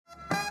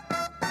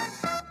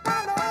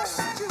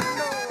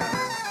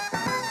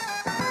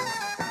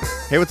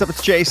Hey, what's up?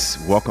 It's Chase.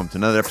 Welcome to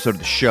another episode of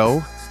the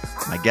show.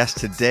 My guest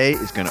today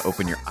is going to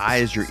open your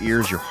eyes, your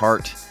ears, your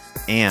heart,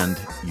 and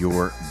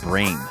your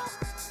brain.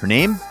 Her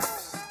name,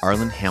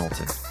 Arlan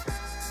Hamilton.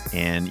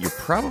 And you're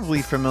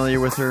probably familiar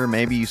with her.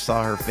 Maybe you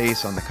saw her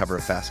face on the cover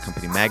of Fast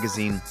Company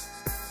magazine.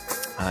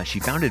 She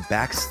founded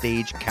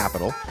Backstage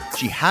Capital.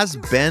 She has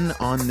been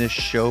on this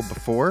show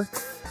before,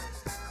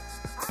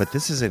 but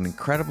this is an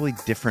incredibly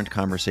different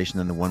conversation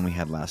than the one we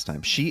had last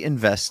time. She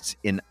invests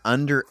in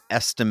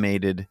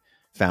underestimated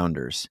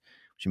founders.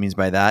 What she means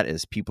by that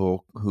is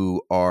people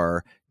who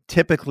are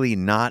typically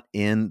not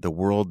in the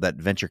world that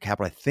venture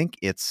capital. I think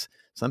it's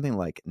something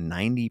like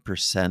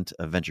 90%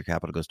 of venture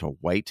capital goes to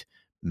white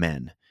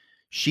men.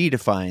 She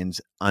defines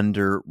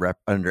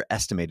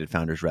underestimated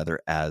founders rather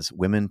as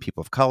women,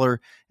 people of color,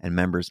 and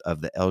members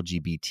of the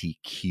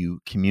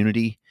LGBTQ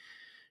community.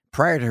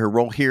 Prior to her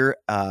role here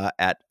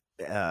at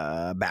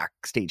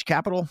Backstage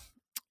Capital,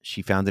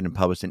 she founded and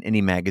published an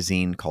indie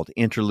magazine called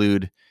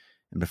Interlude.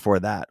 And before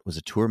that was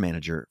a tour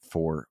manager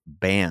for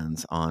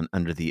bands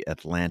under the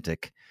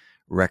Atlantic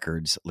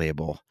Records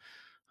label.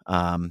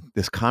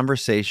 This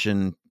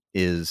conversation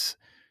is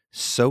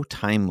so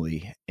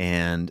timely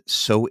and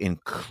so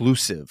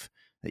inclusive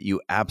that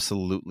you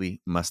absolutely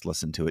must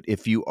listen to it.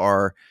 If you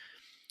are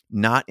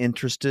not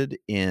interested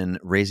in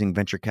raising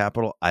venture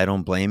capital, I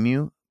don't blame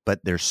you,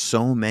 but there's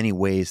so many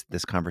ways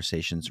this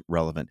conversation's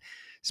relevant,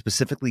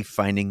 specifically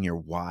finding your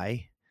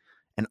why.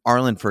 And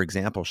Arlan, for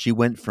example, she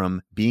went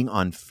from being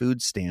on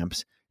food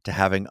stamps to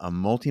having a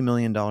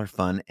multi-million-dollar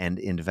fund and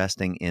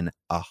investing in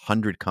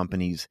 100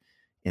 companies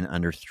in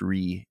under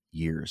 3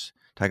 years.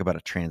 Talk about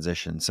a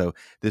transition. So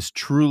this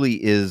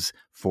truly is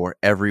for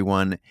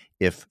everyone.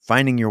 If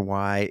finding your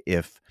why,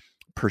 if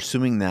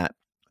pursuing that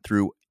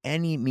through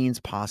any means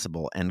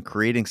possible and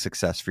creating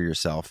success for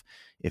yourself,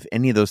 if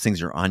any of those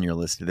things are on your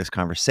list, this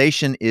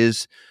conversation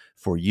is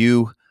for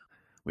you.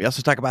 We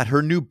also talk about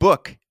her new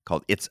book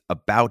called It's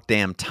About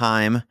Damn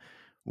Time,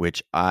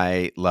 which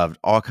I loved.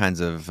 All kinds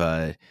of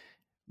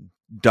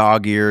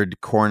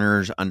dog-eared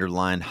corners,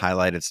 underlined,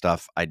 highlighted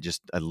stuff. I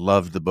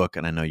loved the book,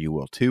 and I know you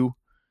will too.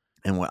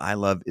 And what I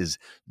love is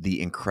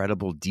the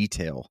incredible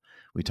detail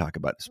we talk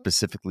about,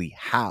 specifically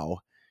how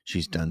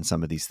she's done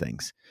some of these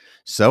things.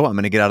 So I'm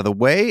going to get out of the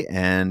way.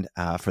 And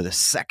for the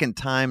second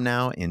time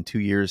now in 2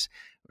 years,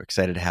 we're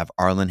excited to have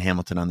Arlan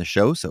Hamilton on the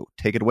show. So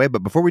take it away.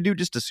 But before we do,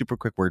 just a super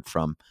quick word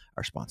from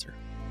our sponsor.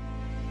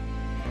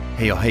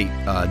 Hey,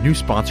 new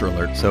sponsor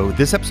alert. So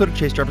this episode of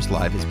Chase Jarvis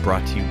Live is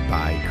brought to you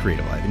by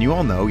CreativeLive. And you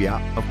all know,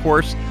 of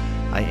course,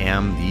 I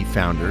am the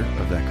founder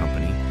of that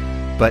company.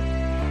 But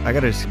I got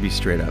to just be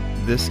straight up.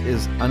 This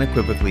is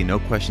unequivocally, no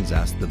questions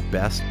asked, the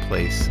best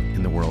place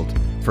in the world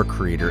for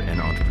creator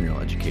and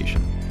entrepreneurial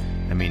education.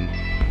 I mean,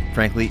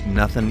 frankly,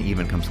 nothing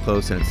even comes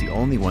close, and it's the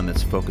only one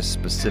that's focused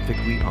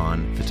specifically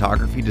on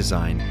photography,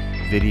 design,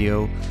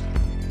 video,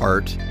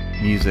 art,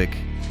 music,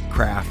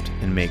 craft,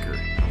 and maker,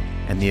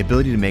 and the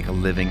ability to make a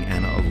living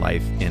and a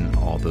life in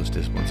all those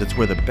disciplines. It's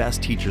where the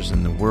best teachers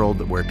in the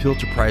world, where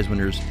Pulitzer Prize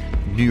winners,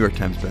 New York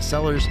Times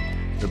bestsellers,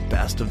 the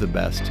best of the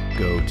best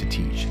go to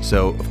teach.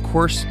 So, of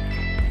course,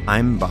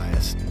 I'm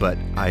biased, but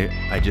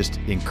I just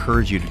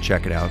encourage you to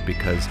check it out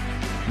because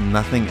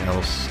nothing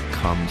else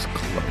comes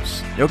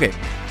close. Okay,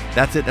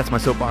 that's it. That's my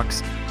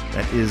soapbox.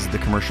 That is the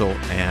commercial,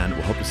 and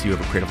we'll hope to see you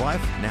over Creative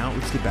Live. Now,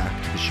 let's get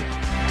back to the show.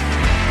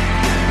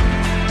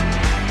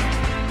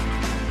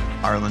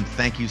 Arlan,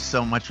 thank you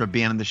so much for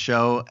being on the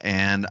show,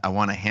 and I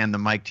want to hand the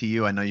mic to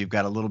you. I know you've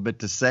got a little bit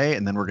to say,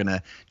 and then we're going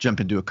to jump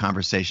into a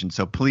conversation.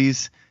 So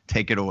please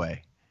take it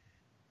away.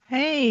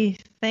 Hey,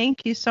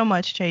 thank you so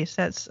much, Chase.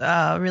 That's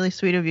really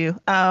sweet of you.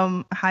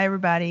 Hi,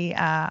 everybody.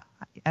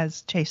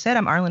 As Chase said,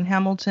 I'm Arlan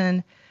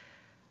Hamilton.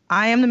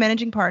 I am the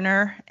managing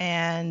partner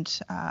and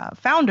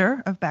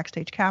founder of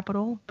Backstage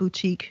Capital,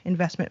 boutique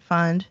investment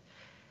fund.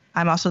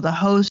 I'm also the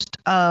host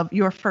of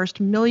Your First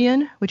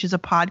Million, which is a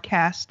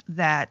podcast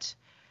that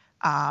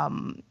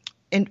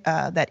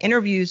that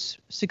interviews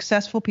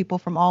successful people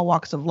from all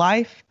walks of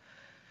life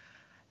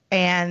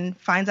and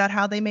finds out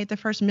how they made their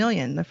first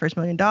million, their first $1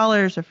 million,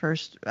 their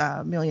first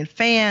million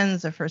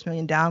fans, their first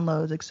million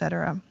downloads, et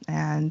cetera,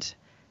 and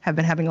have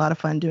been having a lot of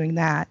fun doing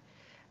that.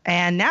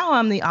 And now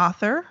I'm the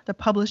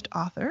published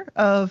author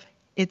of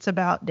It's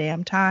About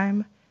Damn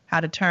Time, How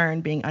to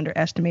Turn Being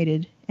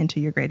Underestimated into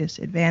Your Greatest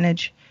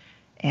Advantage.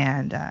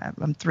 And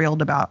I'm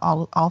thrilled about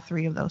all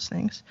three of those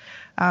things.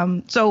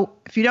 So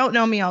if you don't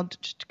know me, I'll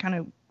just kind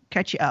of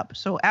catch you up.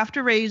 So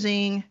after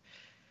raising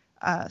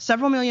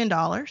several $1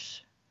 million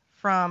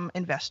from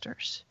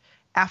investors,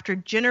 after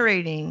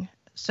generating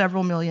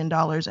several $1 million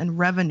in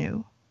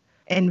revenue,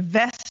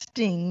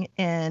 investing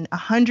in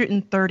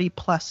 130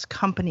 plus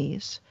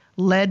companies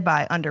led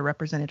by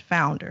underrepresented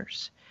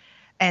founders,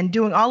 and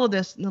doing all of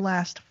this in the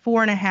last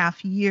 4.5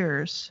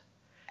 years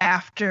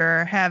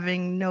after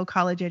having no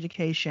college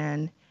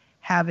education,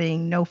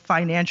 having no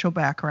financial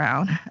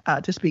background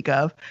to speak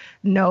of,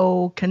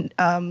 no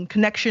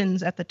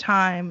connections at the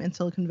time in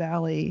Silicon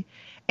Valley,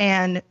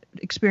 and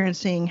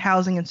experiencing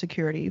housing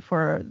insecurity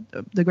for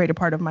the greater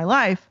part of my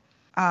life,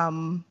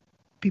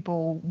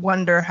 people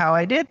wonder how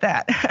I did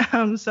that.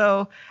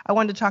 So I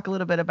wanted to talk a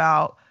little bit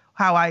about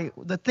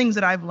the things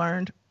that I've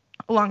learned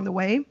along the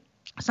way,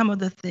 some of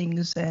the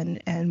things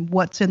and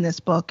what's in this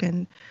book,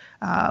 and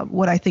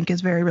what I think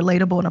is very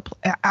relatable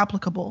and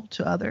applicable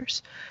to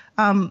others.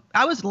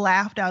 I was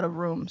laughed out of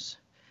rooms,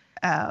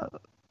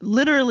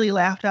 literally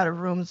laughed out of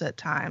rooms at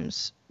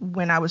times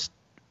when I was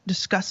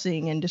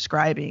discussing and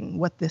describing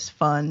what this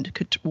fund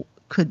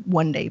could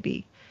one day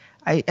be.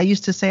 I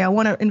used to say I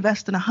want to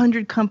invest in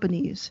 100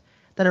 companies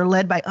that are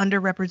led by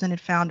underrepresented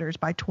founders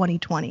by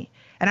 2020.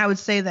 And I would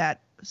say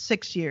that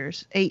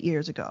 8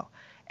 years ago.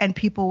 And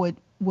people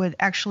would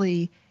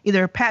actually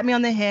either pat me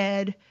on the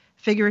head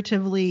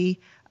figuratively,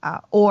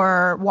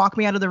 or walk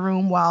me out of the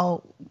room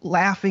while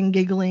laughing,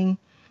 giggling.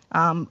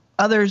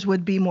 Others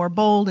would be more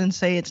bold and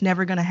say it's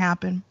never going to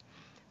happen.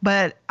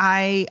 But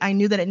I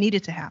knew that it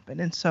needed to happen.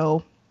 And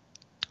so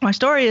my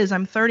story is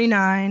I'm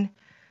 39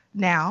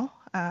 now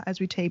as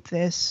we tape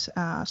this.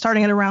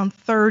 Starting at around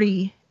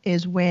 30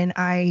 is when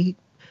I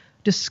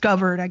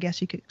discovered, I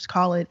guess you could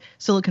call it,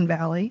 Silicon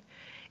Valley.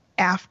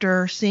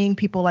 After seeing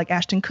people like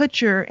Ashton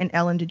Kutcher and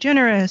Ellen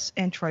DeGeneres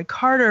and Troy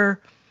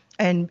Carter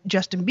and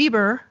Justin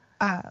Bieber,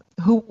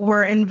 who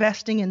were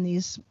investing in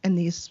these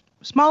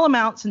small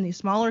amounts in these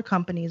smaller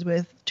companies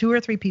with 2 or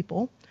 3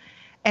 people,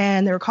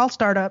 and they were called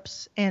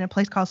startups in a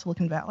place called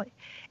Silicon Valley.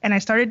 And I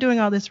started doing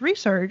all this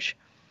research,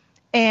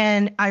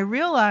 and I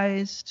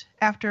realized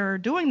after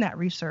doing that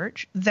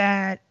research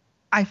that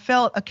I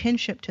felt a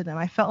kinship to them.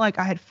 I felt like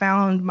I had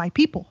found my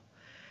people,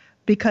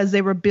 because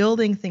they were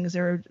building things.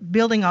 They were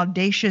building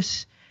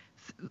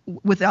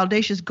with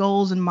audacious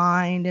goals in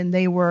mind, and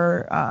they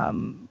were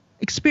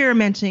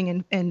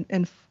experimenting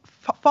and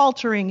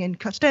faltering and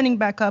standing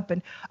back up,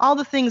 and all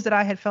the things that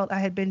I had felt I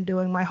had been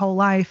doing my whole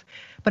life,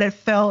 but it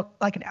felt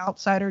like an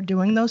outsider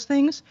doing those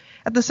things.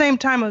 At the same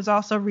time, I was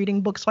also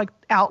reading books like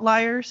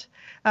Outliers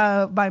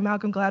by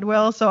Malcolm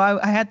Gladwell. So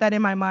I had that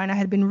in my mind. I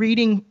had been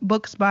reading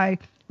books by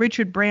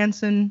Richard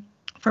Branson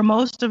for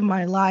most of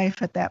my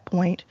life at that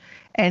point,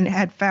 and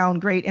had found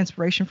great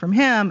inspiration from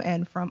him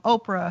and from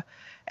Oprah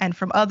and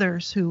from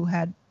others who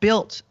had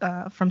built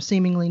from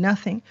seemingly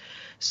nothing.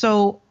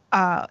 So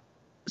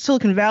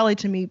Silicon Valley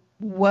to me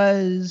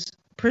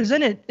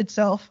presented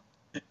itself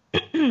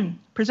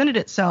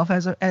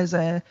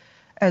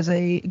as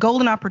a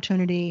golden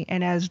opportunity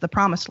and as the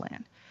promised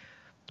land.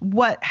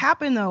 What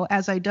happened, though,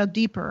 as I dug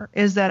deeper,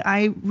 is that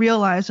I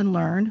realized and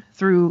learned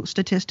through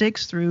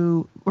statistics,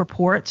 through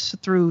reports,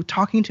 through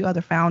talking to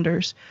other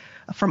founders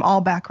from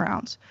all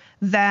backgrounds,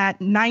 that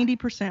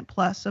 90%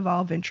 plus of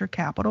all venture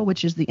capital,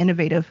 which is the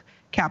innovative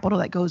capital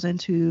that goes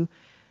into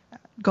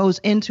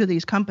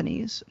these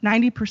companies,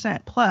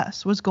 90%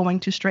 plus was going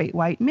to straight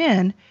white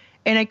men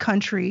in a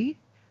country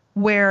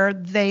where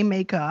they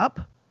make up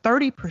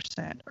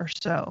 30% or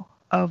so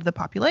of the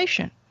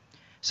population.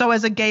 So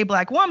as a gay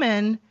Black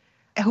woman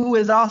who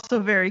is also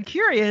very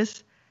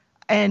curious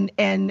and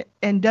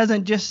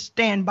doesn't just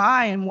stand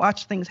by and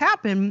watch things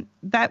happen,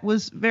 that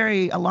was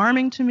very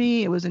alarming to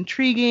me. It was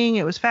intriguing.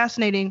 It was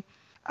fascinating,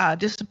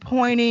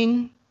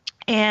 disappointing.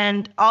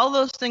 And all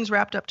those things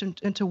wrapped up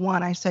into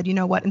one. I said, you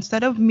know what,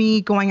 instead of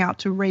me going out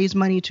to raise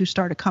money to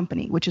start a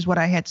company, which is what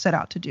I had set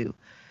out to do,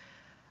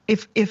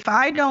 if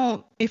I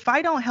don't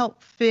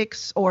help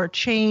fix or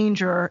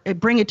change or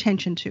bring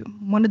attention to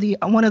one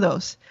of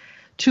those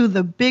to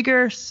the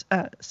bigger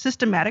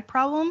systematic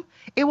problem,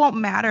 it won't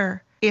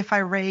matter if I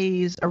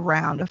raise a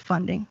round of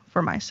funding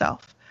for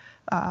myself.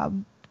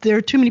 There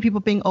are too many people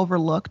being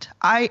overlooked.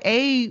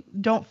 I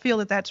don't feel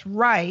that that's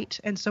right,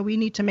 and so we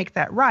need to make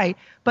that right.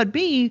 But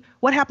B,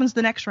 what happens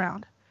the next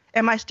round?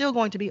 Am I still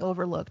going to be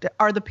overlooked?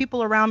 Are the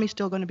people around me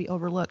still going to be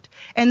overlooked?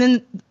 And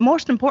then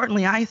most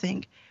importantly, I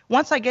think,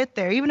 once I get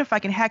there, even if I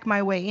can hack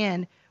my way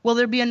in, will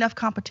there be enough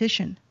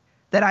competition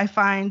that I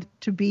find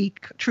to be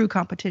true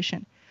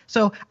competition?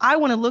 So I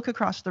want to look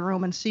across the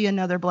room and see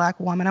another Black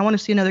woman. I want to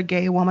see another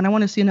gay woman. I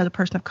want to see another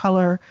person of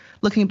color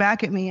looking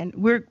back at me, and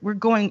we're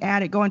going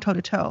at it, going toe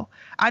to toe.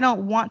 I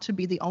don't want to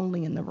be the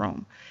only in the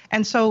room.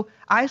 And so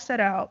I set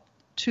out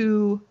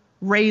to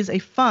raise a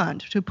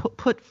fund, to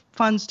put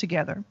funds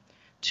together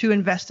to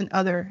invest in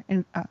other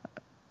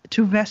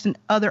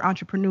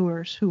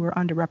entrepreneurs who were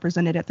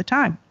underrepresented at the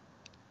time.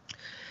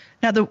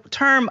 Now, the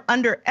term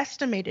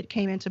underestimated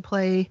came into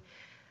play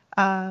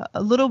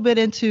a little bit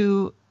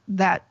into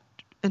that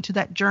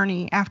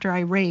journey after I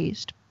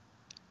raised.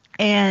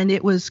 And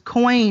it was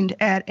coined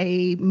at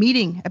a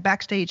meeting, a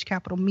Backstage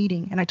Capital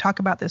meeting. And I talk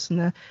about this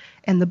in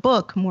the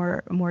book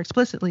more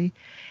explicitly.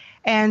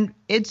 And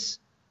it's,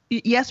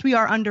 yes, we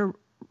are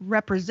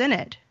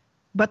underrepresented,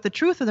 but the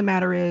truth of the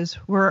matter is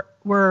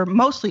we're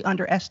mostly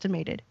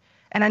underestimated.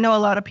 And I know a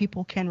lot of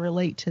people can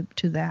relate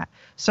to that.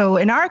 So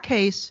in our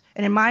case,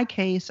 and in my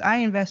case, I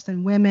invest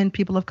in women,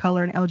 people of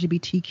color, and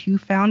LGBTQ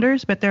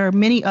founders, but there are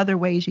many other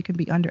ways you can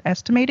be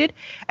underestimated.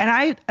 And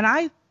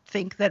I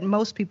think that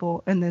most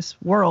people in this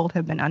world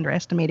have been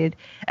underestimated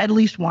at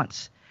least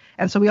once.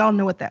 And so we all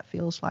know what that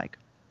feels like.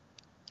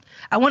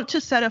 I want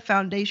to set a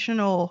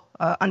foundational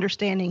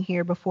understanding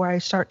here before I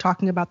start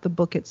talking about the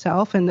book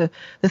itself and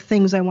the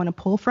things I want to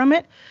pull from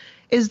it,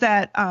 is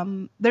that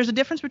there's a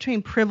difference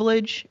between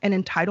privilege and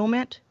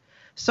entitlement.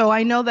 So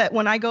I know that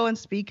when I go and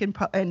speak in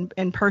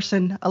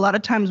person, a lot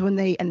of times when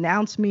they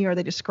announce me or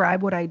they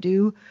describe what I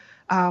do,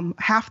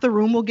 half the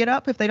room will get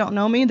up. If they don't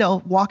know me, they'll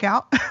walk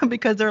out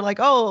because they're like,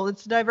 "Oh,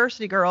 it's a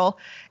diversity girl,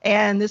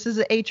 and this is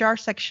the HR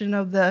section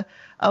of the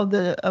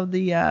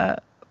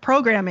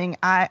programming.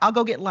 I'll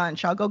go get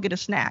lunch. I'll go get a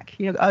snack.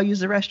 I'll use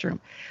the restroom."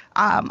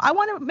 I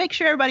want to make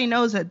sure everybody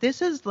knows that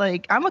this is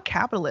like, I'm a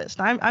capitalist.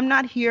 I'm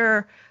not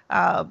here.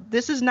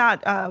 This is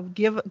not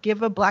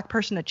give a Black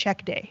person a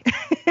check day,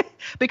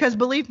 because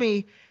believe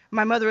me,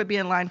 my mother would be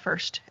in line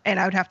first, and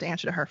I would have to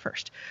answer to her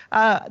first.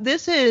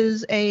 This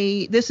is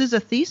a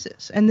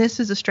thesis, and this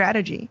is a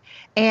strategy,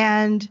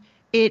 and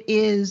it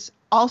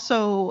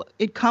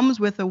comes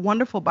with a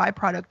wonderful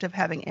byproduct of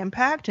having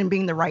impact and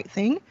being the right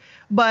thing.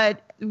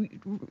 But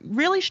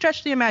really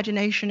stretch the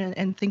imagination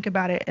and think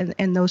about it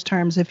in those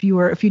terms. If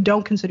you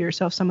don't consider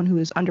yourself someone who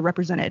is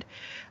underrepresented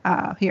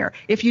here,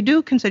 if you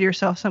do consider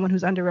yourself someone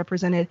who's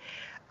underrepresented,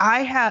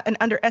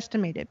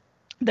 underestimated.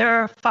 There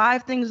are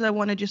 5 things I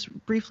want to just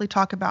briefly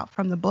talk about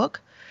from the book.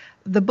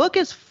 The book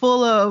is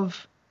full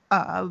of,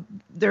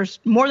 there's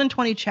more than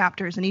 20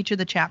 chapters, and each of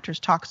the chapters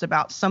talks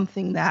about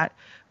something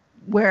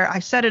where I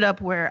set it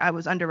up where I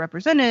was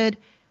underrepresented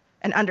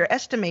and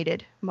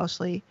underestimated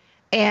mostly,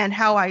 and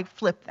how I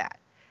flip that.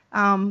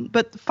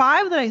 But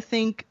 5 that I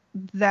think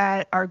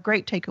that are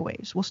great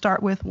takeaways. We'll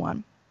start with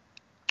one.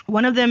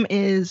 One of them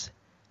is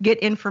get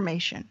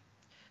information.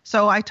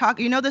 So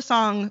the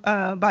song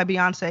by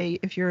Beyonce.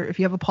 If you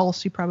have a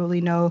pulse, you probably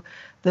know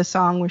the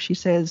song where she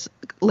says,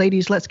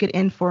 "Ladies, let's get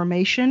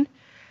information."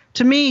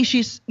 To me,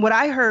 what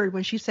I heard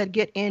when she said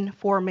get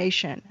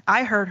information,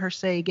 I heard her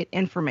say get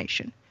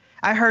information.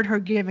 I heard her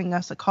giving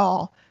us a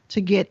call to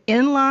get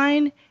in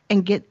line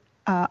and get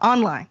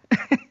online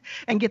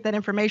and get that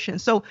information.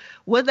 So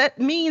what that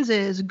means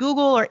is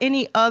Google or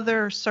any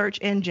other search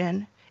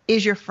engine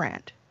is your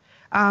friend.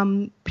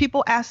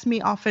 People ask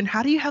me often,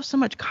 how do you have so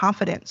much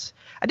confidence?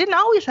 I didn't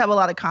always have a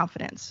lot of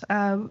confidence.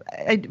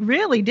 I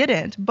really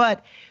didn't.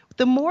 But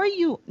the more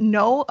you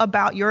know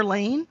about your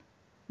lane,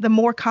 the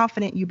more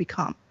confident you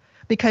become,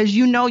 because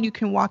you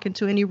can walk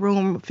into any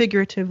room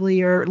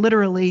figuratively or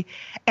literally,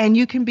 and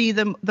you can be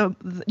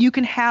you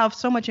can have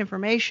so much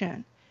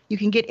information. You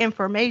can get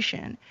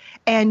information,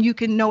 and you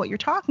can know what you're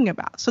talking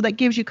about. So that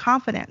gives you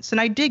confidence. And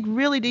I dig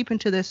really deep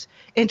into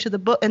the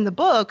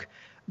book,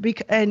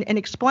 and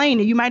explain.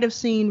 You might have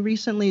seen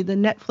recently the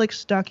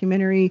Netflix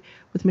documentary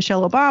with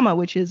Michelle Obama,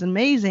 which is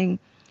amazing,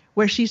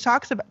 where she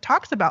talks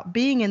about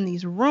being in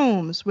these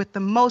rooms with the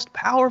most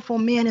powerful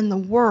men in the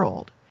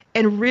world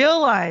and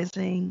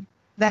realizing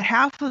that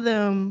half of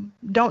them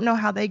don't know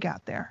how they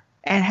got there,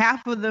 and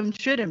half of them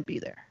shouldn't be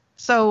there.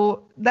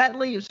 So that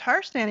leaves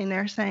her standing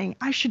there saying,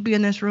 I should be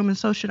in this room, and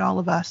so should all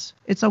of us.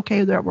 It's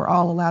okay that we're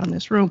all allowed in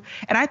this room.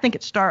 And I think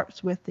it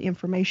starts with the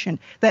information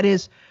that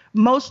is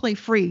mostly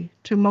free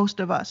to most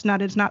of us.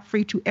 It's not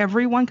free to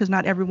everyone, because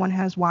not everyone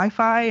has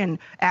Wi-Fi and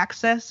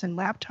access and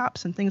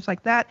laptops and things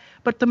like that.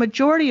 But the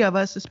majority of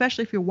us,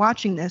 especially if you're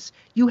watching this,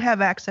 you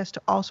have access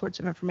to all sorts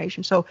of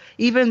information. So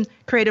even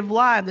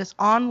CreativeLive, this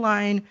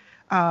online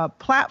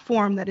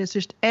platform that is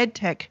just ed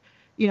tech,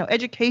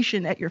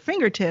 education at your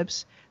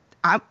fingertips.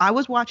 I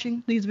was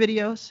watching these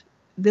videos.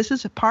 This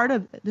is part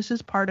of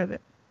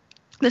it.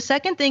 The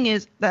second thing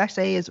is that I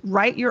say is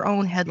write your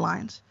own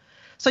headlines.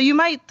 So you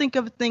might think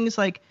of things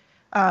like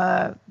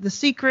The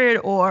Secret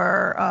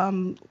or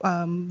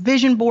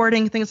vision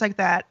boarding, things like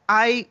that.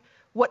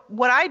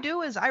 What I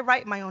do is I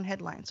write my own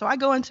headline. So I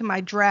go into my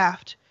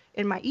draft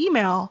in my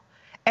email,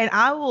 and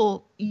I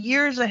will,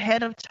 years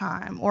ahead of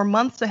time or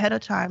months ahead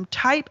of time,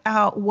 type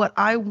out what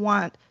I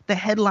want the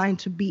headline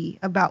to be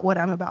about what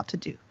I'm about to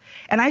do.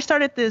 And I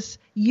started this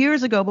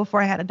years ago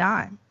before I had a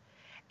dime.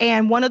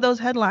 And one of those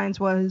headlines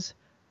was,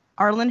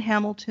 Arlan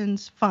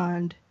Hamilton's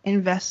fund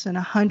invests in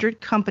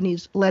 100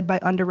 companies led by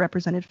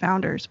underrepresented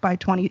founders by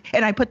 20.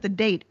 And I put the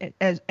date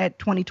at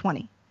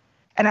 2020.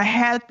 And I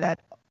had that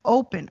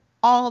open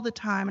all the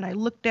time. And I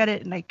looked at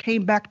it, and I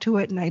came back to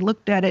it, and I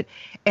looked at it,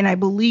 and I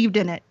believed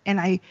in it,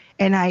 and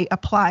I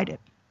applied it.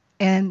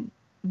 And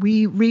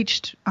we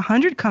reached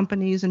 100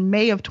 companies in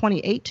May of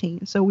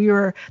 2018. So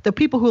the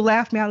people who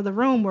laughed me out of the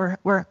room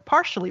were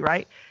partially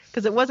right,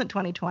 because it wasn't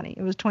 2020,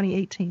 it was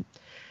 2018.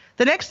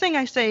 The next thing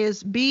I say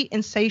is be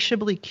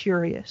insatiably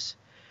curious.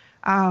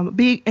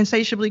 Be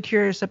insatiably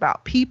curious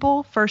about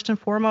people, first and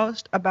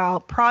foremost,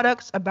 about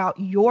products, about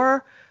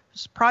your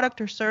product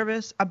or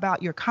service,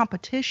 about your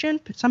competition.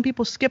 Some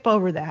people skip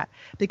over that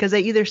because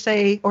they either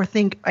say or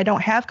think, I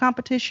don't have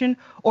competition,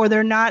 or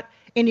they're not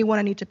anyone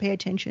I need to pay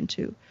attention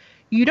to.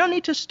 You don't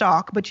need to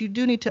stalk, but you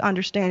do need to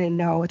understand and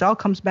know. It all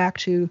comes back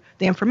to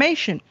the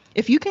information.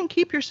 If you can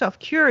keep yourself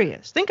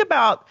curious, think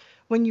about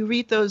when you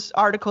read those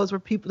articles where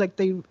people, like,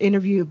 they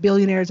interview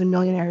billionaires and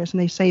millionaires, and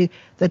they say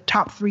the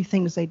top 3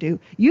 things they do.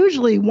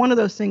 Usually one of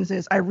those things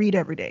is I read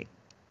every day.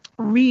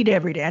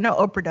 I know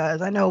Oprah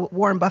does. I know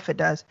Warren Buffett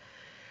does.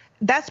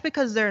 that's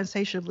because they're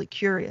insatiably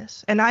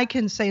curious. And I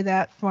can say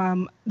that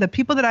from the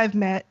people that I've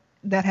met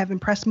that have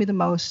impressed me the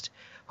most,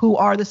 who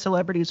are the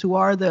celebrities, who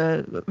are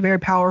the very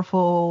powerful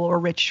or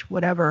rich,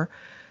 whatever,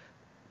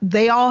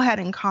 they all had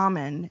in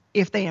common,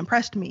 if they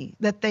impressed me,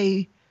 that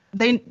they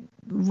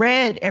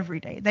read every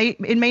day.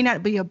 It may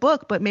not be a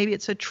book, but maybe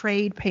it's a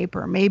trade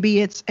paper. Maybe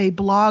it's a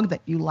blog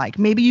that you like.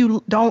 Maybe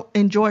you don't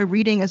enjoy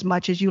reading as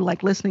much as you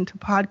like listening to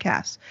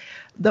podcasts.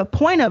 The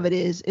point of it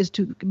is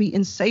to be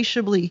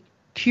insatiably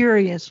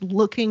curious,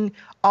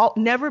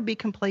 never be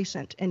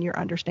complacent in your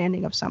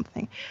understanding of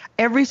something.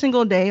 Every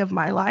single day of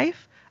my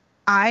life,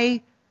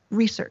 I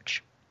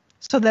research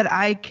so that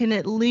I can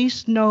at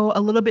least know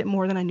a little bit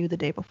more than I knew the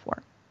day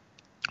before.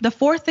 The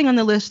fourth thing on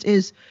the list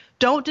is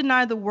don't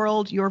deny the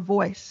world your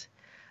voice.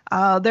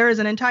 There is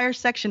an entire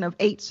section of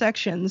 8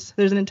 sections.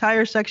 There's an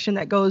entire section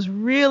that goes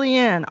really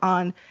in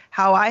on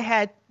how I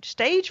had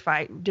stage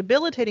fright,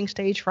 debilitating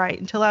stage fright,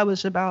 until I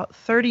was about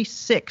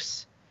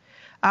 36.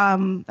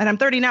 And I'm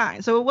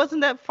 39, so it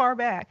wasn't that far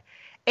back.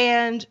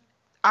 And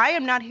I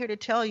am not here to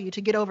tell you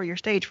to get over your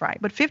stage fright,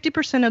 but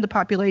 50% of the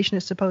population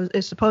is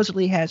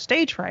supposedly has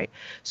stage fright,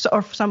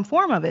 or some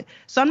form of it.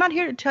 So I'm not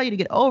here to tell you to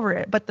get over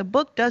it, but the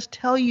book does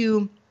tell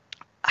you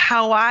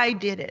how I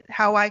did it,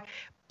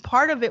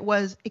 part of it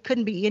was it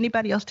couldn't be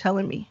anybody else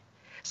telling me.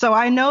 So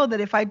I know that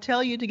if I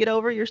tell you to get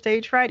over your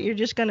stage fright, you're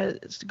just going to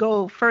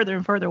go further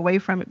and further away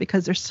from it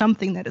because there's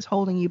something that is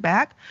holding you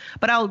back.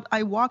 But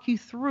I walk you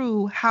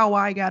through how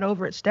I got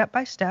over it step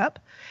by step.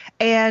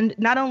 And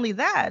not only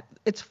that,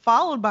 it's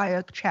followed by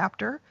a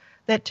chapter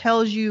that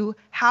tells you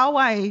how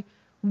I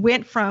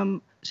went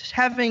from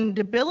having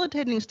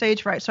debilitating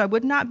stage fright, so I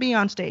would not be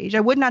on stage,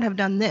 I would not have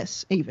done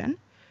this even,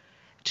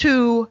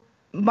 to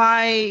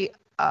my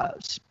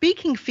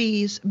speaking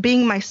fees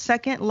being my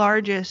second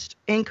largest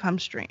income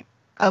stream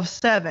of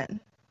 7.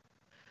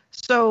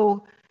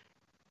 So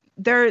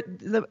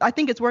I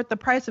think it's worth the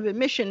price of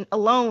admission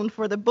alone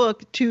for the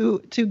book to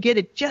get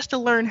it, just to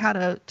learn how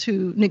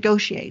to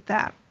negotiate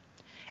that.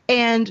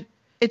 And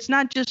it's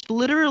not just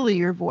literally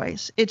your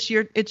voice,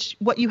 it's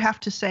what you have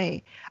to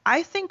say.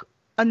 I think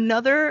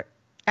another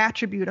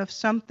attribute of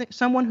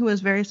someone who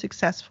is very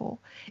successful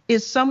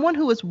is someone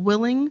who is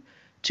willing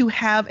to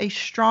have a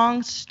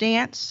strong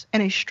stance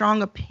and a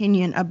strong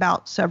opinion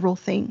about several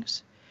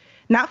things.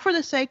 Not for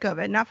the sake of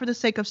it, not for the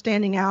sake of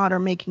standing out or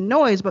making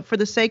noise, but for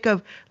the sake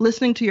of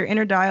listening to your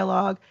inner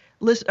dialogue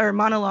or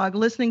monologue,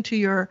 listening to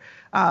your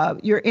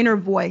inner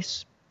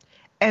voice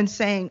and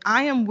saying,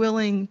 I am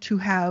willing to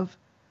have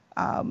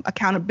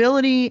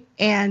accountability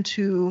and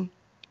to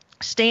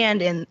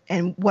stand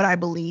in what I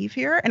believe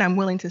here, and I'm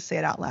willing to say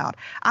it out loud.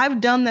 I've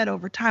done that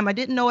over time. I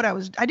didn't know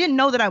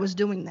that I was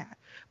doing that.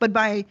 But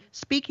by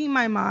speaking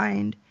my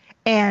mind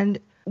and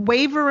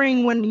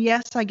wavering when,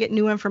 yes, I get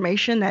new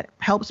information that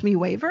helps me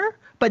waver,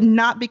 but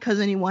not because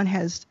anyone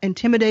has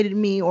intimidated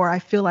me or I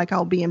feel like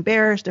I'll be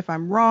embarrassed if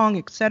I'm wrong,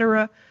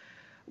 etc.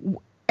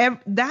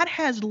 That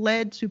has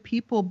led to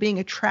people being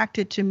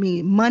attracted to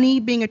me, money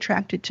being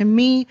attracted to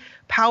me,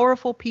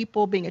 powerful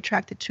people being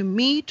attracted to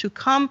me to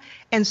come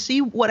and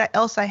see what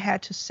else I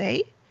had to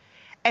say,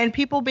 and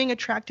people being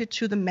attracted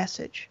to the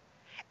message.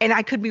 And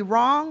I could be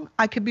wrong,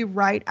 I could be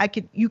right,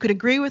 you could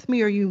agree with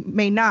me or you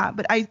may not,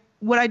 but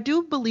what I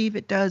do believe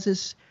it does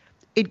is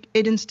it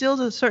instills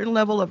a certain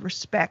level of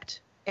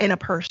respect in a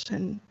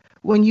person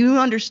when you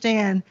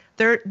understand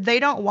they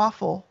don't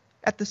waffle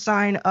at the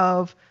sign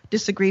of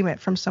disagreement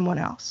from someone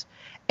else.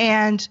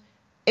 And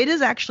it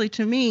is actually,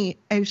 to me,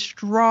 a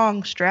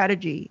strong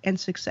strategy in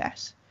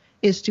success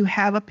is to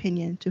have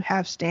opinion, to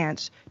have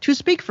stance, to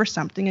speak for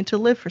something and to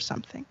live for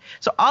something.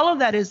 So all of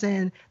that is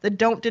in the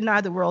don't deny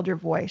the world your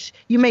voice.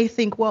 You may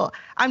think, well,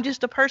 I'm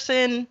just a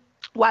person.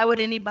 Why would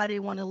anybody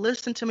want to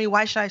listen to me?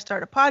 Why should I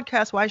start a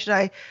podcast? Why should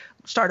I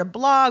start a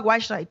blog? Why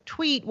should I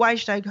tweet? Why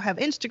should I have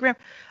Instagram?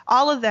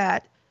 All of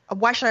that.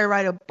 Why should I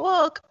write a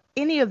book?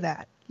 Any of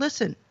that.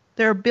 Listen,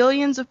 there are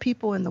billions of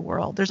people in the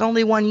world. There's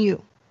only one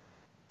you.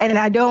 And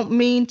I don't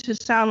mean to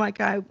sound like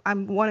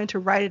I'm wanting to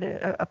write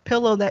a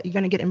pillow that you're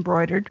going to get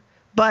embroidered,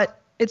 but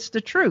it's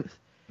the truth.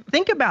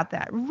 Think about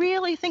that.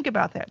 Really think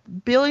about that.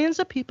 Billions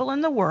of people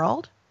in the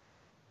world,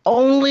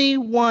 only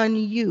one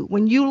you.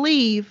 When you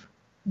leave,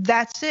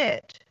 that's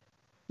it.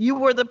 You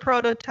were the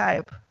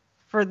prototype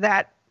for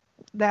that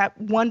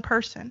one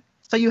person.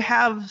 So you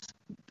have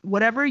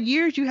whatever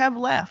years you have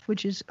left,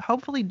 which is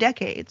hopefully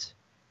decades.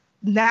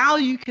 Now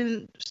you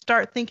can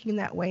start thinking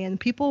that way. And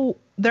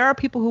there are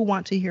people who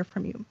want to hear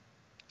from you.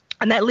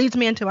 And that leads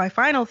me into my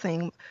final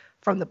thing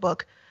from the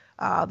book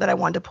that I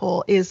wanted to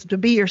pull is to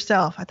be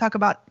yourself. I talk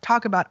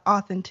about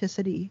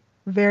authenticity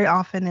very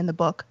often in the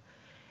book.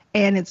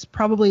 And it's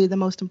probably the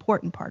most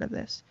important part of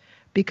this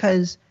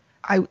because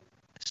I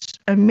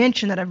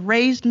mentioned that I've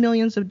raised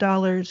millions of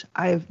dollars.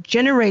 I've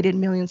generated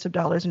millions of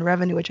dollars in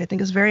revenue, which I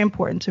think is very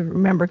important to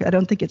remember. I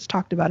don't think it's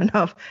talked about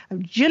enough.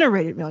 I've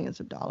generated millions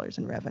of dollars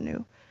in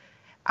revenue.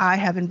 I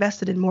have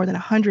invested in more than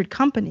 100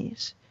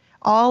 companies,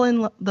 all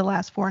in the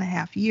last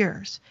 4.5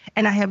 years.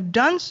 And I have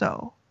done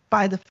so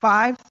by the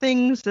 4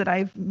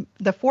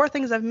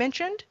 things I've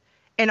mentioned,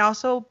 and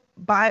also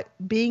by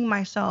being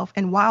myself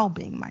and while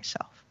being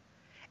myself.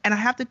 And I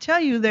have to tell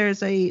you,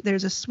 there's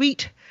a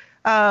sweet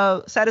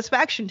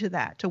satisfaction to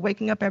that, to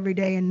waking up every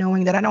day and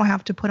knowing that I don't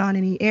have to put on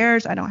any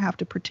airs. I don't have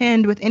to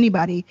pretend with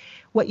anybody.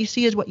 What you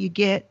see is what you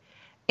get.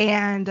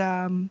 And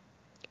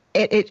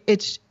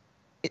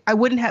I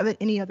wouldn't have it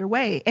any other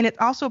way. And it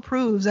also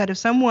proves that if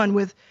someone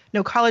with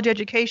no college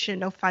education,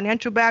 no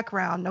financial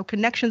background, no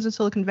connections in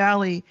Silicon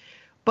Valley,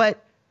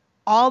 but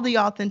all the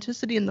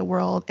authenticity in the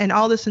world and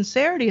all the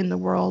sincerity in the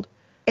world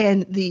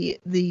and the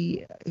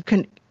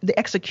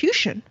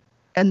execution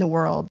in the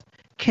world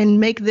can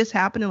make this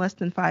happen in less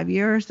than 5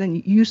 years, then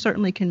you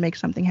certainly can make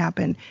something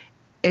happen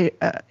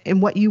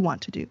in what you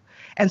want to do.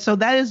 And so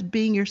that is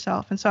being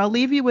yourself. And so I'll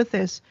leave you with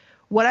this.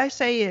 What I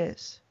say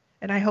is,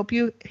 and I hope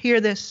you hear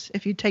this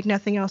if you take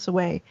nothing else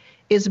away,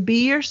 is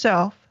be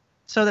yourself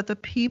so that the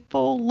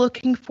people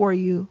looking for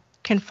you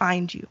can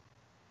find you.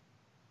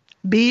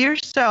 Be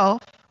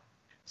yourself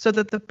so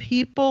that the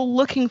people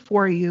looking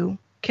for you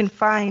can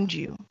find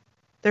you.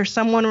 There's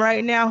someone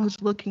right now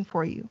who's looking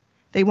for you.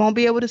 They won't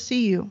be able to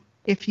see you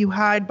if you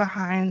hide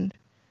behind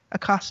a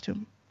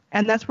costume.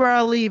 And that's where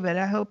I'll leave it.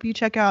 I hope you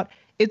check out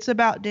It's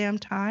About Damn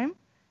Time,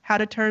 How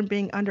to Turn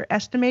Being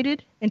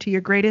Underestimated into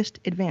Your Greatest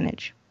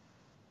Advantage.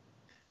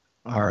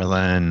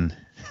 Arlan,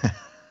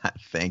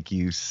 thank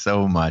you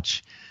so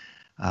much.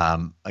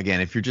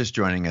 Again, if you're just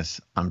joining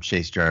us, I'm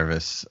Chase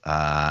Jarvis,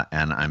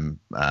 and I'm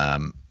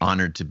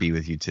honored to be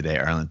with you today.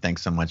 Arlan,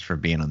 thanks so much for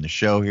being on the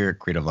show here at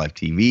CreativeLive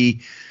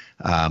TV.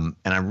 And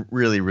I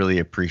really, really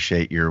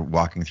appreciate your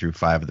walking through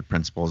 5 of the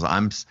principles.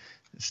 I'm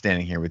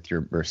sitting here with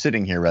your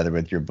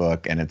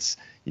book, and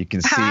you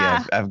can see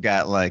I've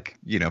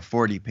got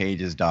 40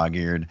 pages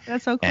dog-eared.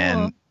 That's so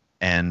cool.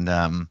 And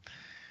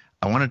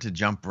I wanted to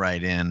jump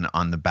right in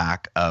on the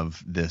back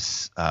of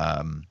this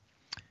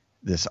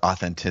this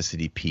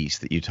authenticity piece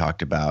that you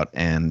talked about.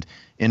 And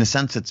in a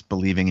sense, it's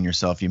believing in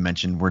yourself. You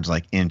mentioned words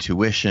like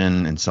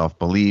intuition and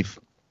self-belief.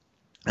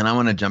 And I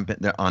want to jump in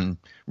there on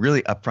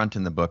really upfront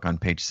in the book on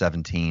page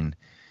 17.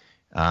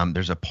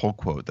 There's a pull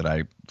quote that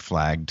I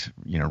flagged,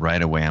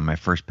 right away on my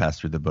first pass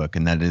through the book.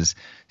 And that is,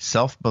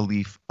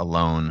 self-belief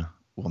alone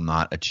will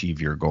not achieve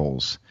your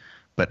goals,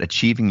 but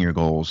achieving your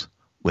goals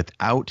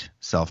without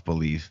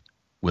self-belief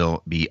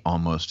will be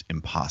almost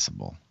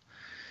impossible.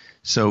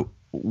 So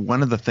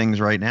one of the things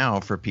right now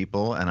for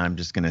people, and I'm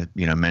just going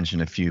to,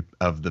 mention a few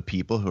of the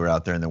people who are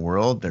out there in the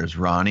world. There's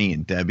Ronnie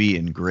and Debbie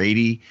and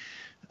Grady,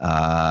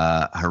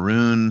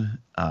 Haroon,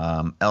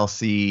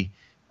 Elsie,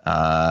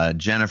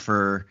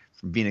 Jennifer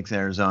from Phoenix,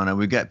 Arizona.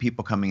 We've got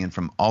people coming in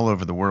from all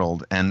over the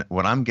world. And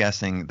what I'm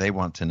guessing they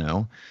want to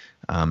know,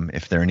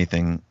 if they're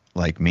anything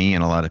like me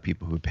and a lot of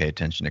people who pay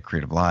attention to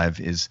Creative Live,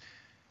 is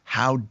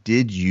how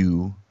did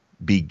you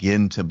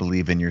begin to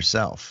believe in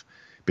yourself?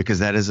 Because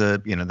that is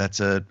that's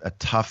a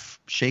tough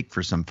shake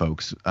for some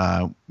folks,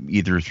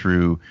 either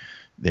through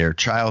their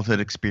childhood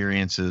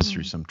experiences,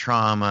 through some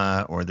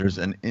trauma, or there's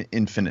an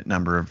infinite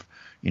number of,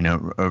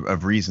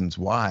 of reasons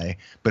why.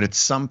 But at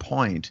some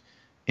point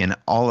in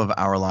all of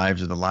our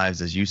lives, or the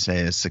lives, as you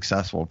say, as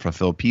successful,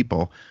 fulfilled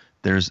people,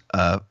 there's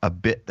a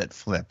bit that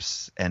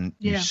flips and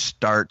you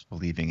start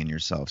believing in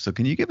yourself. So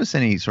can you give us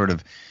any sort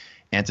of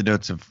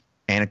anecdotes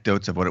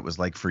of what it was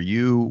like for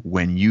you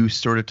when you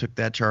sort of took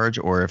that charge,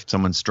 or if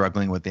someone's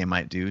struggling, what they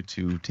might do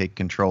to take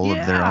control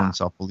of their own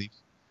self-belief?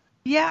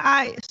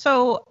 Yeah,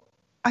 so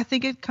I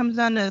think it comes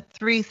down to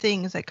 3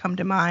 things that come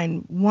to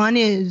mind. One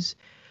is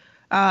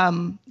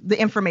the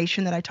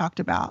information that I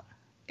talked about.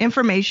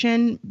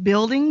 Information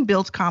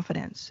builds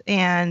confidence.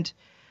 And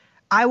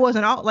I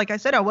wasn't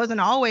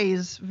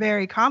always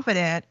very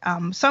confident.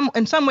 In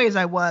some ways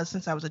I was,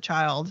 since I was a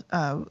child,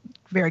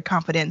 very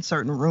confident in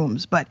certain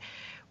rooms. But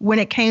when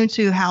it came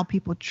to how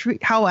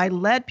I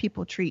let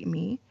people treat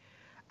me,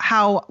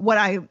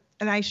 and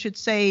I should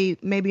say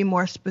maybe a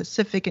more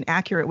specific and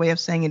accurate way of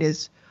saying it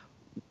is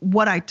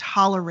what I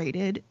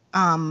tolerated,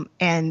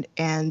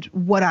 and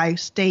what I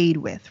stayed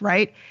with,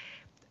 right?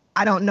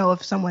 I don't know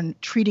if someone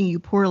treating you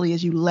poorly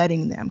is you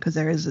letting them, because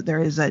there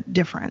is a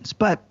difference.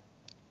 But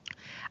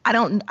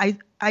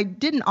I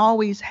didn't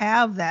always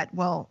have that.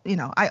 Well,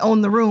 I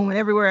own the room and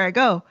everywhere I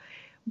go.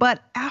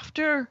 But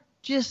after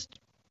just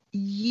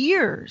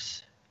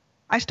years,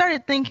 I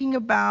started thinking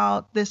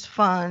about this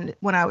fund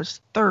when I was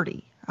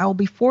 30. I will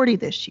be 40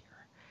 this year.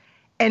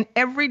 And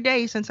every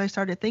day since I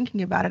started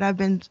thinking about it, I've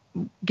been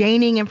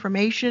gaining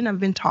information.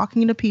 I've been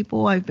talking to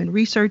people. I've been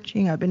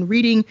researching. I've been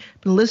reading,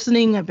 been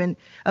listening. I've been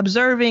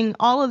observing,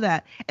 all of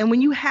that. And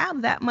when you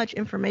have that much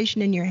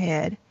information in your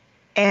head,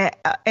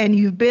 and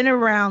you've been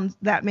around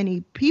that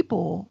many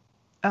people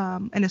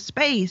in a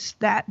space,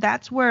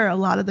 that's where a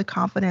lot of the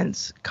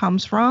confidence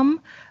comes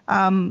from.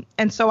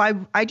 And so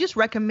I just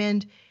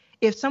recommend,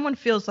 if someone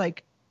feels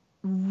like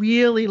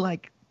really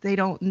like they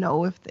don't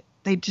know, if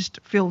they just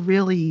feel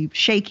really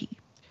shaky,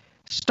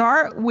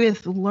 start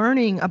with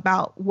learning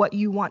about what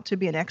you want to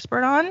be an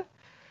expert on.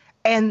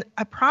 And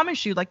I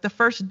promise you, like the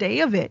first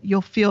day of it,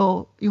 you'll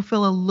feel a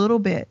little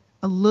bit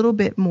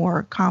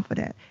more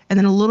confident, and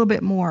then a little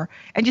bit more,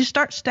 and just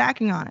start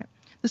stacking on it.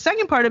 The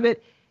second part of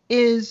it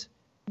is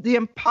the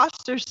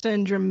imposter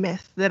syndrome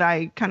myth that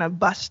I kind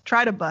of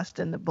try to bust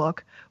in the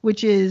book,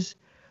 which is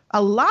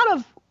a lot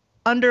of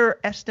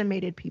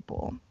underestimated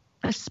people,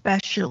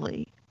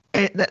 especially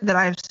that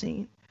I've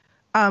seen,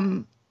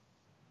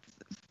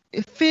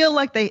 feel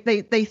like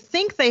they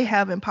think they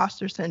have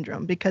imposter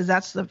syndrome because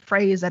that's the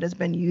phrase that has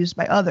been used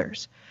by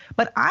others.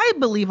 But I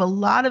believe a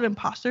lot of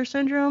imposter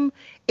syndrome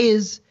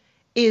is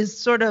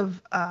sort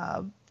of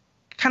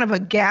kind of a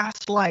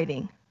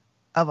gaslighting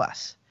of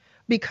us,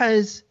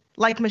 because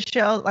like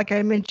Michelle, like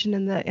I mentioned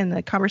in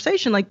the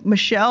conversation, like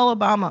Michelle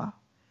Obama,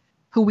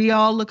 who we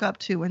all look up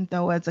to, and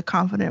though as a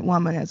confident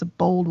woman, as a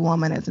bold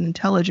woman, as an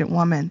intelligent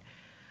woman,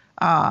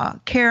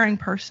 caring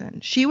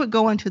person, she would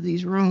go into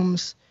these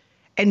rooms,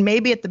 and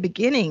maybe at the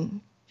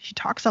beginning, she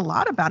talks a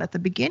lot about at the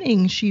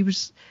beginning, she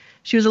was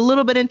a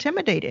little bit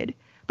intimidated,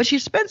 but she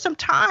spent some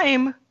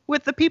time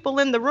with the people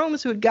in the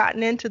rooms who had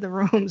gotten into the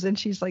rooms, and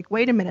she's like,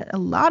 wait a minute, a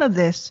lot of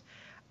this,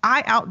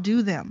 I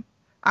outdo them.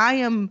 I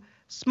am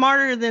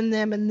smarter than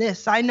them in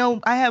this. I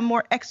know I have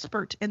more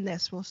expert in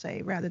this, we'll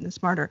say, rather than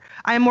smarter.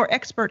 I am more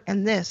expert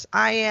in this.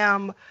 I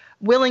am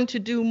willing to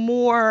do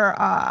more.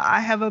 I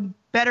have a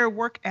better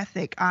work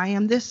ethic. I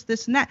am this,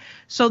 and that.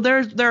 So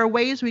there are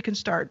ways we can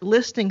start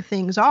listing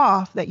things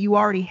off that you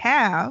already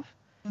have,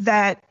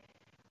 that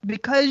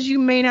because you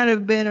may not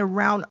have been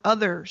around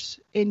others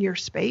in your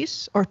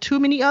space, or too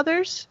many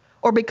others,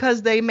 or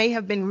because they may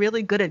have been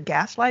really good at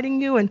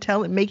gaslighting you and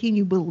making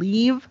you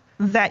believe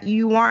that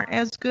you aren't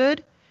as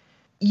good,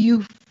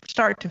 you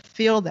start to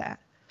feel that.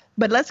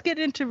 But let's get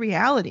into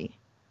reality.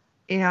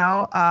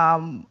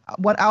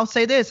 What I'll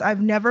say this,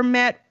 I've never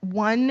met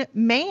one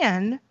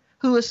man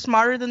who is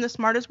smarter than the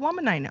smartest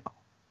woman I know.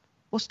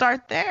 We'll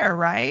start there,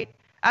 right?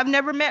 I've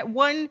never met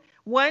one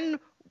white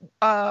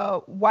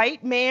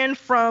man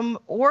from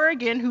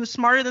Oregon who's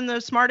smarter than the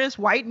smartest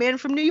white man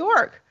from New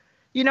York.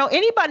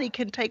 Anybody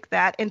can take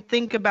that and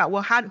think about,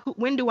 well,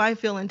 when do I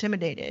feel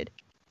intimidated?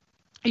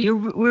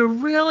 We're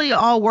really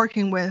all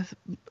working with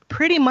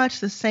pretty much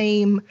the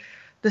same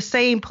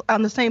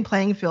on the same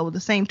playing field with the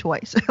same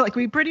toys. Like,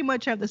 we pretty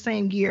much have the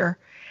same gear,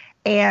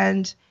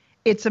 and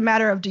it's a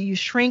matter of, do you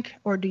shrink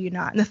or do you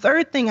not? And the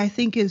third thing I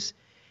think is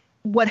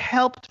what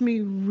helped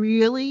me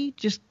really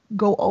just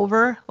go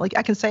over, like,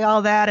 I can say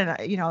all that and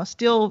I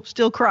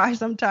still cry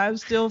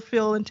sometimes, still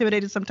feel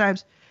intimidated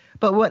sometimes,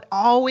 but what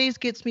always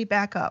gets me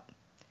back up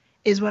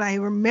is when I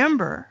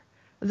remember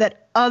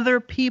that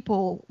other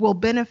people will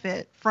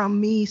benefit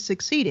from me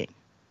succeeding.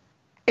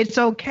 It's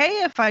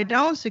okay if I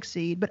don't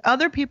succeed, but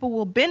other people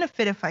will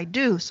benefit if I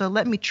do. So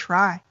let me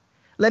try.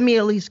 Let me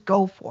at least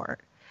go for it.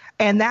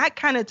 And that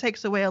kind of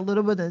takes away a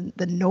little bit of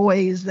the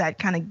noise that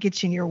kind of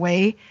gets in your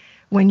way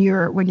when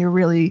you're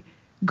really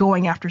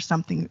going after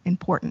something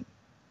important.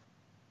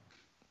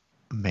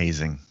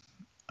 Amazing.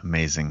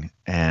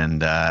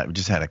 And we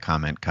just had a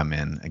comment come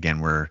in. Again,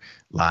 we're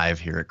live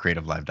here at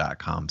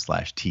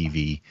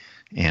creativelive.com/TV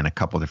and a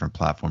couple different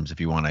platforms. If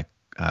you want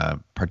to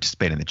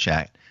participate in the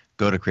chat,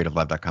 go to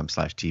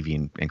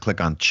creativelive.com/TV and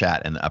click on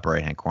chat in the upper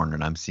right-hand corner.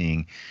 And I'm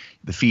seeing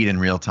the feed in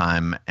real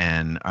time.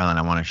 And Arlan,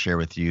 I want to share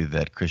with you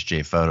that Chris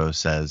J. Photo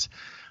says,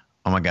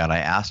 oh my God, I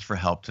asked for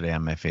help today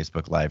on my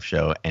Facebook Live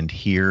show, and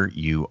here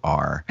you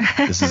are.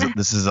 This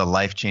is a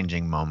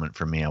life-changing moment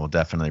for me. I will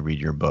definitely read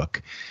your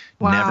book.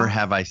 Wow. Never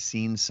have I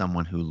seen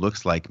someone who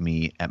looks like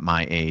me at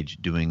my age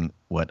doing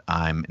what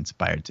I'm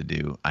inspired to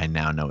do. I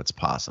now know it's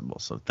possible.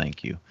 So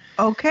thank you.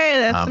 Okay,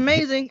 that's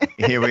amazing.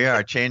 Here we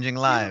are, changing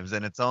lives,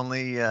 and it's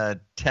only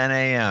 10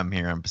 a.m.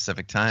 here on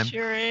Pacific time.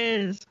 Sure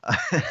is.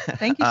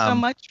 Thank you so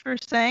much for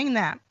saying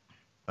that.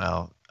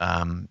 Well,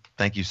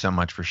 thank you so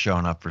much for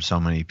showing up for so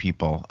many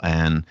people.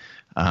 And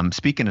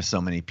speaking of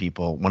so many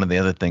people, one of the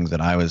other things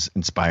that I was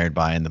inspired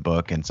by in the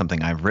book, and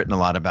something I've written a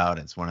lot about,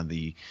 it's one of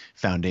the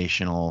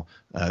foundational,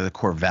 the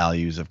core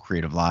values of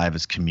Creative Live,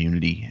 is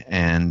community.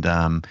 And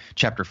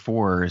chapter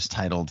 4 is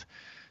titled,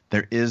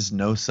 There is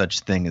no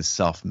such thing as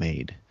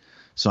self-made.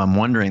 So I'm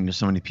wondering, there's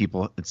so many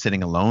people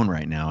sitting alone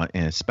right now,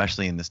 and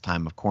especially in this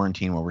time of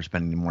quarantine where we're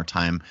spending more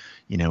time,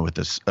 with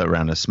this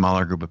around a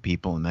smaller group of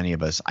people, and many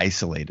of us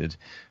isolated.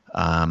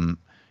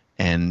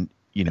 And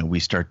we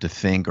start to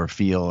think or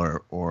feel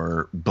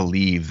or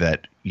believe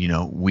that,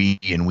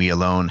 we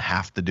alone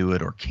have to do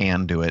it or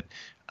can do it.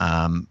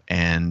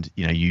 And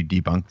you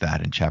debunk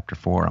that in chapter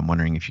 4. I'm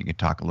wondering if you could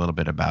talk a little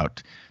bit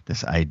about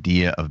this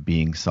idea of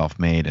being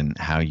self-made and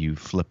how you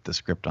flip the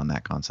script on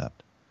that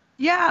concept.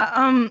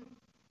 Yeah.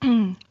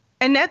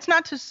 And that's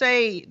not to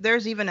say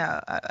there's even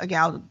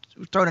I'll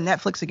throw to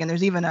Netflix again.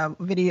 There's even a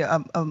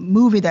video, a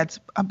movie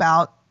that's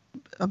about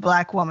a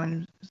Black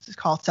woman. It's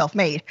called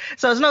Self-Made.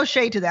 So there's no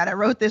shade to that. I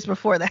wrote this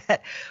before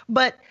that,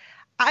 but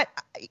I'm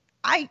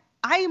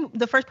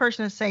the first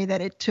person to say that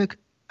it took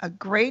a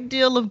great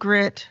deal of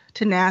grit,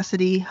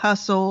 tenacity,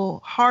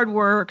 hustle, hard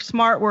work,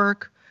 smart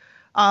work,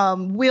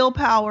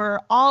 willpower,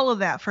 all of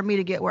that for me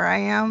to get where I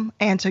am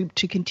and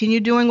to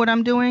continue doing what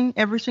I'm doing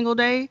every single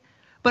day.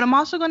 But I'm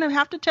also going to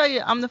have to tell you,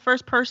 I'm the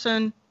first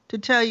person to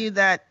tell you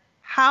that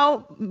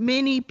how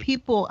many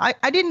people,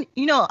 I didn't,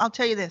 I'll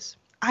tell you this.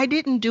 I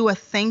didn't do a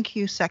thank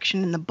you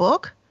section in the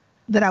book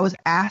that I was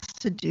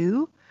asked to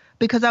do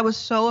because I was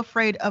so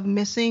afraid of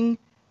missing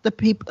the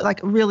people, like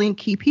really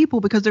key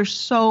people, because there's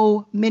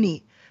so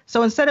many.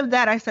 So instead of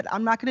that, I said,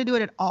 I'm not going to do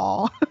it at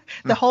all.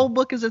 The whole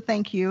book is a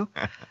thank you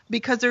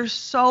because there's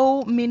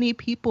so many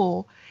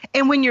people.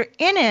 And when you're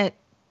in it,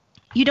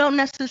 you don't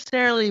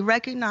necessarily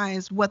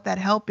recognize what that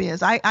help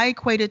is. I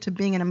equate it to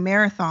being in a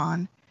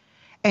marathon,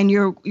 and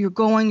you're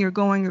going,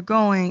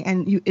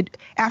 and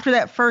after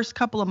that first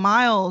couple of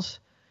miles,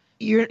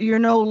 you're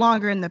no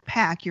longer in the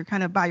pack. You're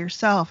kind of by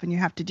yourself, and you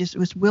have to just,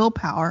 it's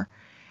willpower.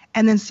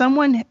 And then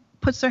someone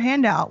puts their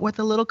hand out with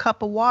a little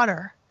cup of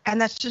water, and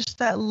that's just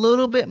that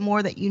little bit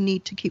more that you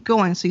need to keep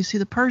going. So you see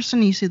the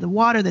person, you see the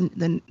water,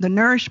 the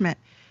nourishment.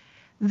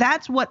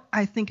 That's what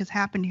I think has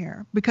happened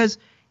here, because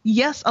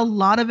yes, a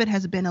lot of it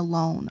has been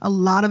alone. A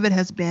lot of it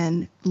has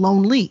been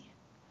lonely.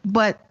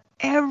 But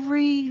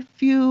every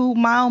few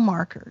mile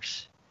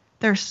markers,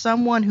 there's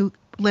someone who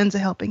lends a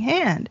helping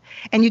hand.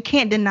 And you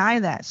can't deny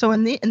that. So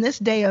in this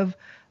day of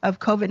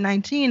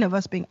COVID-19, of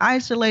us being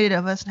isolated,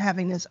 of us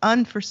having this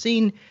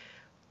unforeseen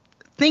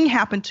thing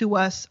happen to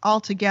us all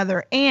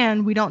together,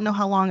 and we don't know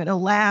how long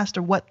it'll last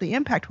or what the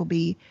impact will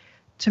be,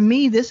 to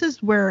me, this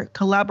is where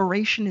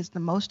collaboration is the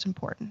most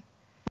important.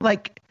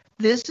 Like,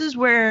 this is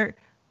where,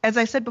 as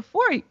I said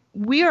before,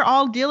 we are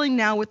all dealing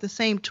now with the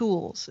same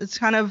tools. It's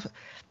kind of,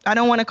 I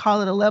don't want to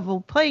call it a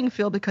level playing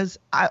field, because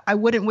I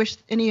wouldn't wish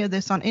any of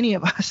this on any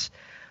of us,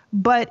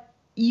 but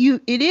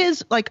it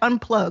is like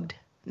unplugged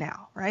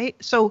now, right?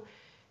 So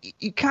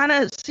you kind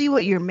of see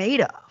what you're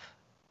made of,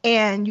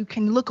 and you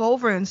can look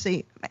over and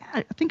say, man,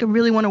 I think I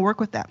really want to work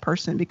with that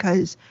person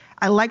because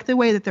I like the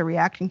way that they're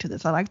reacting to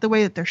this. I like the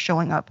way that they're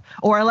showing up,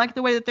 or I like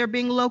the way that they're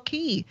being low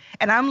key,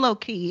 and I'm low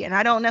key, and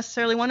I don't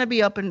necessarily want to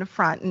be up in the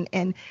front.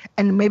 And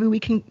maybe we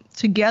can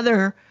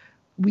together,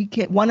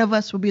 one of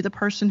us will be the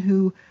person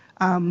who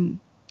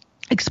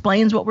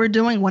explains what we're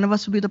doing. One of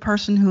us will be the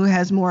person who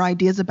has more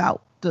ideas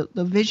about the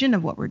vision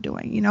of what we're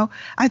doing. You know,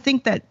 I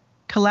think that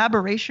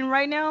collaboration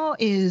right now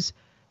is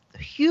a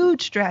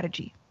huge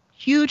strategy.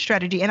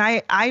 And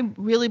I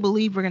really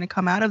believe we're going to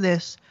come out of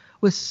this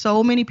with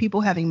so many people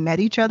having met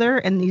each other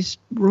in these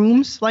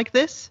rooms like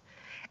this.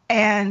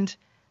 And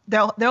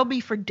there'll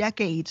be for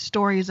decades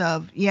stories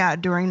of, yeah,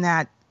 during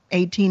that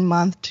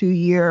 18-month,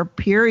 2-year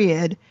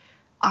period,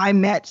 I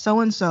met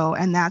so-and-so,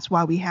 and that's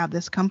why we have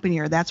this company,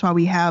 or that's why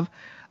we have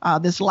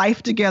this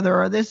life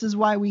together, or this is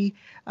why we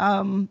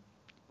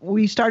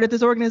started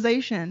this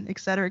organization, et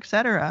cetera, et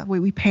cetera.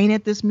 We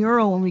painted this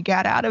mural when we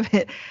got out of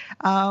it.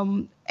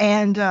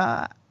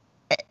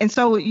 And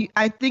so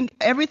I think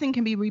everything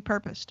can be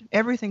repurposed.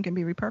 Everything can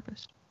be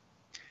repurposed.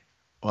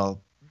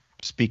 Well,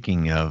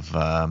 speaking of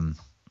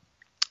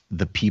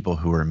the people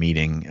who are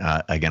meeting,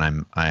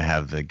 again, I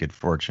have the good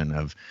fortune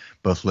of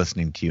both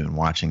listening to you and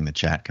watching the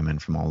chat come in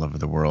from all over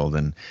the world.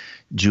 And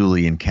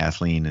Julie and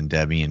Kathleen and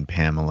Debbie and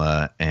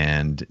Pamela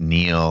and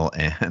Neil,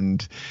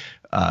 and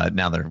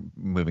now they're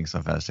moving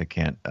so fast I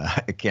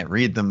can't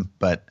read them.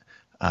 But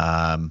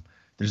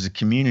there's a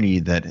community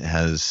that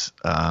has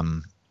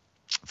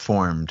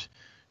formed,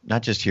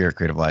 not just here at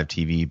CreativeLive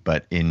TV,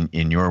 but in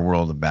your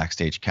world of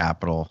Backstage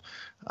Capital,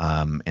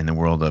 in the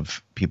world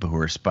of people who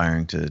are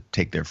aspiring to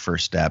take their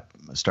first step,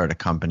 start a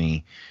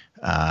company.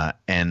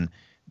 And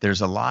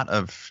there's a lot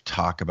of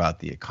talk about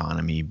the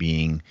economy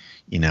being,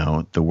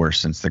 the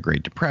worst since the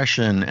Great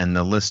Depression, and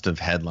the list of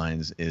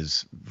headlines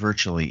is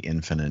virtually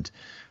infinite.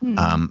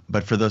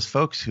 But for those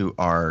folks who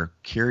are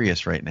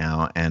curious right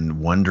now and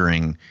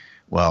wondering,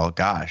 well,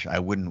 gosh, I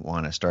wouldn't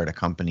want to start a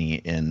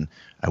company, and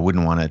I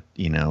wouldn't want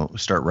to,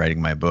 start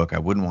writing my book. I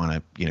wouldn't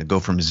want to, go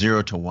from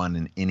 0 to 1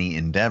 in any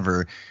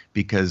endeavor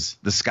because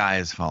the sky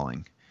is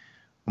falling.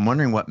 I'm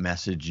wondering what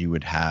message you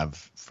would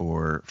have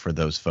for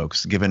those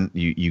folks, given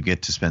you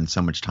get to spend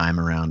so much time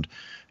around,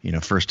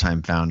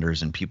 first-time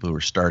founders and people who are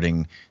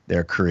starting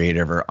their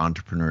creative or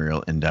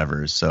entrepreneurial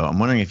endeavors. So I'm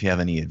wondering if you have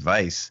any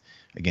advice.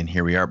 Again,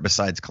 here we are,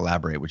 besides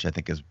collaborate, which I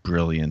think is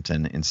brilliant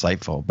and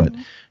insightful. But,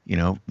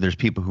 there's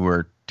people who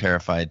are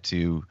terrified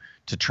to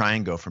try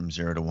and go from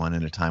 0 to 1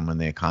 at a time when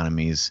the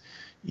economy's,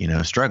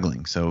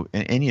 struggling. So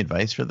any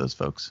advice for those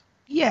folks?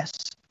 Yes.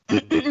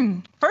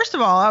 First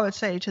of all, I would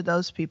say to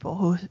those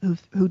people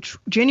who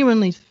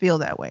genuinely feel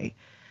that way,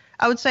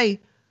 I would say,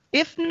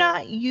 if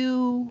not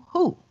you,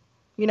 who?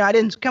 I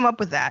didn't come up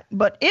with that.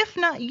 But if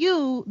not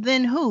you,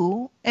 then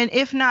who? And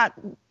if not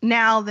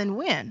now, then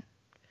when?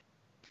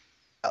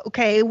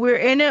 Okay, we're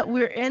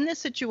in this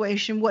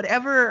situation,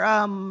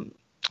 whatever,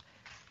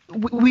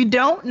 we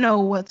don't know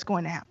what's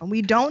going to happen.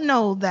 We don't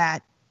know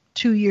that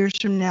 2 years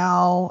from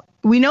now,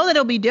 we know that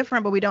it'll be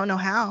different, but we don't know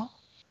how.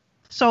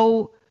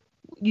 So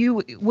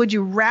would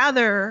you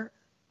rather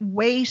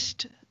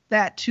waste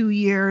that 2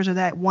 years or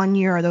that 1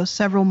 year or those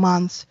several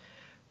months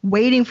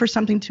waiting for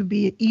something to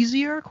be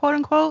easier, quote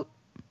unquote,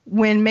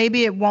 when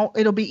maybe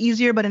it'll be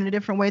easier, but in a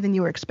different way than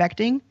you were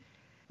expecting?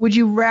 Would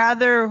you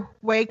rather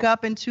wake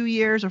up in 2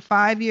 years or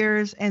 5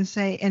 years and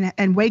say,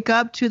 and wake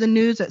up to the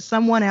news that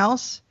someone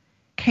else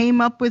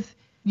came up with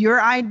your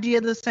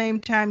idea the same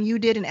time you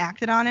did and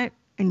acted on it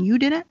and you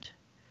didn't,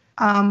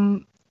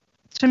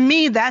 to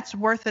me, that's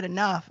worth it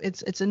enough.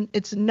 It's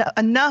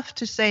enough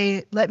to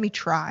say, let me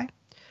try.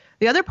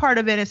 The other part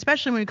of it,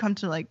 especially when it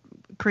comes to like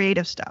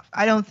creative stuff,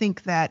 I don't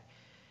think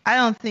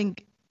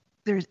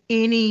there's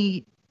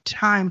any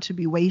time to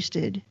be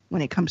wasted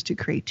when it comes to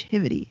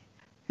creativity.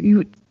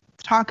 You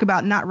talk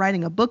about not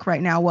writing a book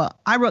right now. Well,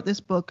 I wrote this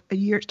book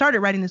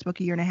started writing this book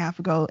a year and a half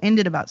ago,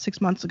 ended about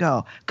 6 months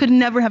ago. Could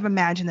never have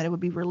imagined that it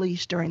would be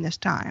released during this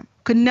time.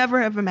 Could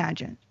never have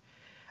imagined.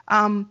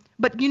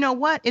 But you know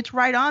what? It's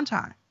right on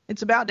time.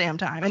 It's about damn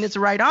time, and it's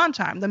right on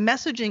time. The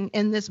messaging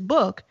in this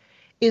book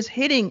is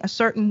hitting a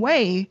certain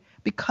way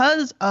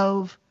because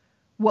of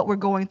what we're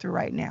going through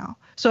right now.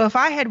 So if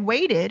I had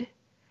waited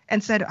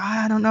and said,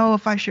 I don't know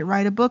if I should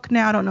write a book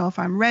now, I don't know if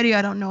I'm ready,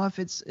 I don't know if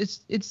it's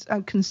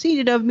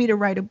conceited of me to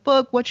write a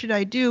book, what should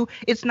I do?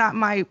 It's not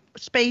my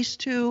space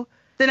to,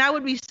 then I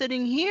would be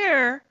sitting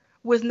here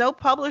with no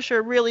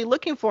publisher really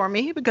looking for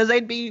me because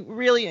they'd be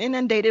really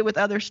inundated with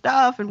other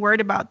stuff and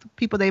worried about the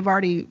people they've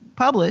already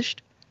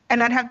published.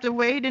 And I'd have to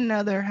wait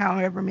another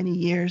however many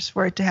years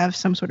for it to have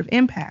some sort of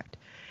impact.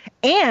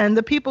 And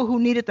the people who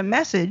needed the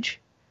message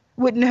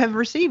wouldn't have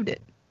received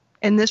it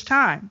in this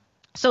time.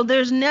 So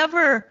there's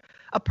never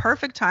a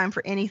perfect time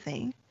for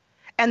anything.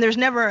 And there's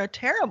never a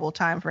terrible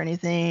time for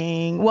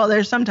anything. Well,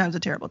 there's sometimes a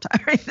terrible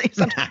time for anything.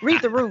 Sometimes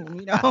read the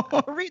room,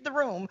 read the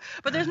room.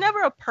 But there's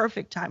never a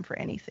perfect time for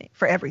anything,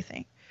 for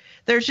everything.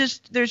 There's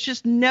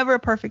just never a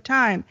perfect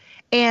time.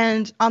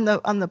 And on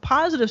the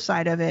positive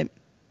side of it,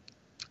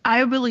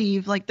 I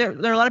believe, like there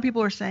are a lot of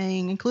people who are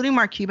saying, including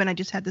Mark Cuban, I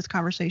just had this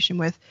conversation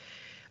with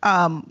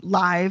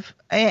live,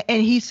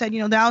 and he said,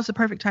 that was the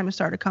perfect time to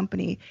start a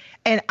company.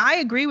 And I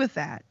agree with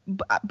that,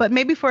 but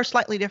maybe for a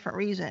slightly different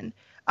reason.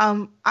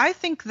 I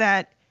think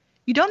that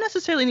you don't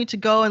necessarily need to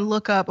go and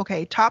look up,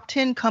 top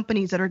 10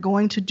 companies that are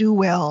going to do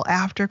well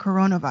after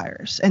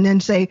coronavirus, and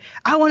then say,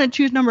 I want to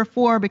choose number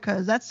 4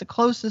 because that's the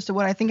closest to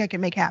what I think I can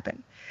make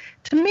happen.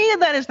 To me,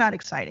 that is not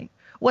exciting.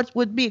 What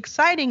would be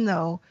exciting,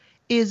 though,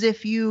 is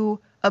if you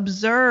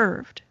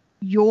observed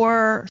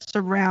your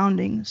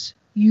surroundings,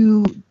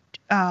 you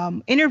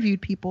interviewed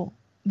people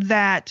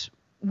that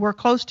were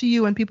close to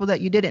you and people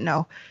that you didn't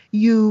know.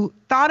 You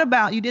did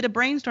a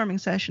brainstorming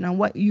session on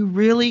what you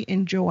really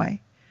enjoy,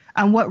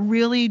 on what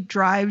really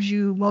drives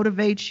you,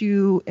 motivates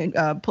you,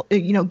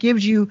 and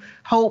gives you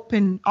hope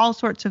and all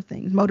sorts of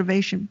things,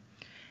 motivation.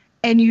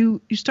 And you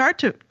start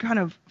to kind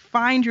of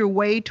find your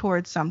way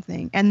towards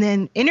something, and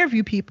then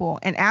interview people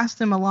and ask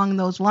them along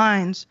those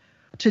lines.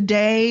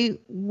 Today,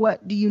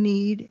 what do you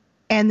need?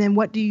 And then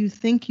what do you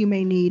think you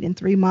may need in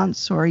 3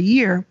 months or a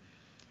year?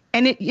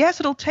 And it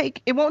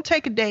won't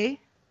take a day.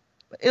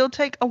 It'll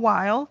take a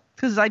while,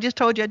 because I just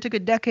told you it took a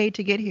decade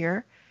to get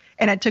here.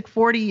 And it took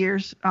 40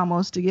 years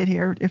almost to get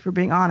here, if we're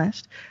being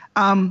honest.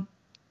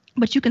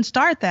 But you can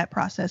start that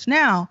process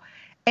now,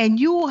 and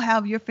you will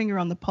have your finger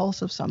on the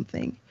pulse of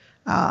something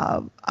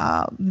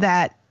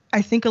that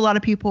I think a lot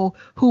of people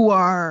who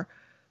are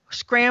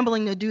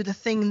scrambling to do the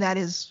thing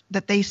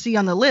that they see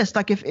on the list.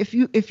 Like if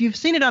you've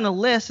seen it on the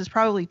list, it's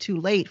probably too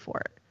late for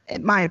it,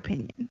 in my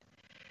opinion.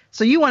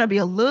 So you want to be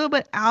a little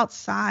bit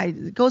outside.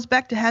 It goes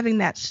back to having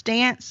that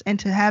stance and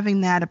to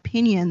having that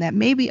opinion that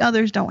maybe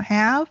others don't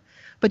have,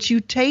 but you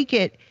take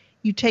it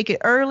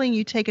early and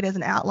you take it as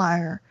an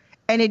outlier,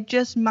 and it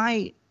just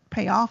might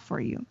pay off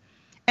for you.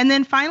 And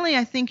then finally,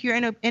 I think you're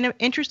in an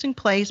interesting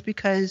place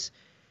because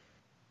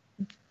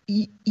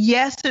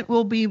yes, it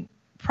will be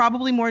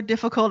probably more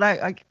difficult.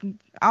 I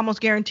almost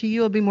guarantee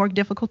you it'll be more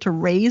difficult to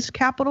raise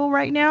capital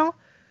right now,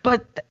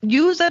 but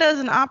use it as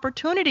an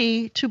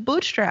opportunity to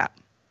bootstrap.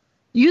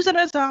 Use it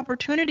as an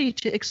opportunity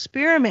to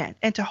experiment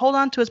and to hold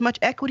on to as much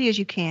equity as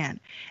you can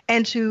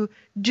and to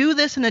do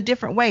this in a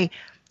different way.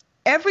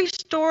 Every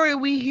story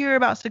we hear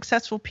about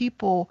successful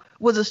people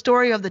was a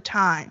story of the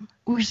time.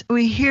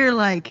 We hear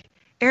like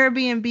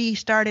Airbnb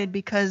started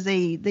because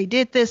they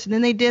did this, and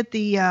then they did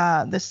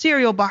the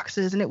cereal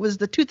boxes, and it was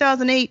the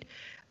 2008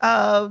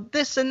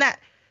 this and that,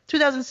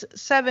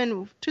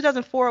 2007,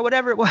 2004,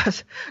 whatever it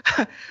was.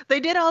 They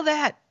did all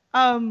that,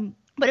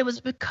 but it was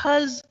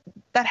because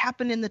that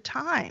happened in the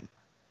time.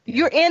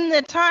 You're in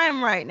the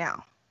time right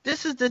now.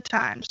 This is the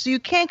time. So you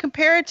can't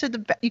compare it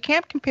to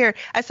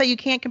I say you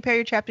can't compare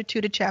your chapter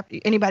 2 to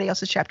anybody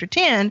else's chapter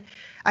 10.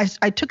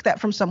 I took that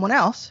from someone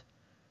else.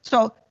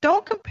 So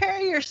don't compare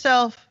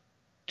yourself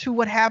to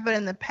what happened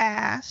in the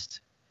past,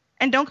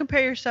 and don't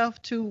compare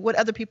yourself to what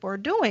other people are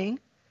doing,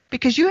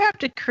 because you have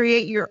to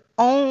create your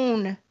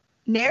own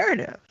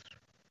narrative.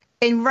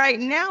 And right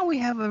now we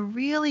have a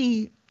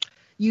really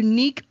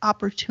unique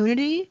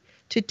opportunity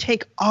to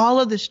take all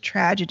of this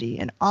tragedy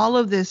and all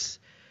of this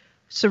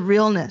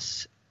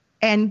surrealness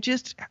and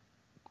just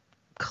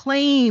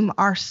claim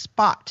our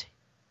spot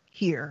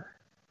here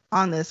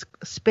on this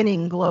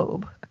spinning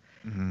globe.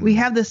 Mm-hmm. We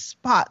have this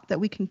spot that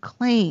we can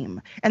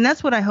claim. And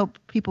that's what I hope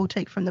people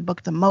take from the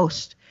book the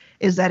most,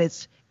 is that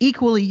it's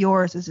equally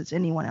yours as it's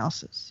anyone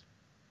else's.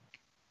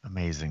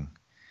 Amazing.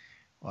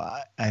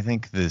 Well, I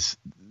think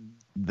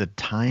the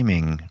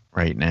timing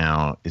right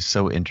now is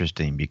so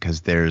interesting,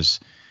 because there's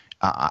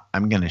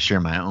I'm going to share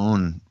my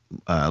own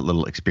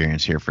little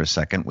experience here for a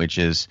second, which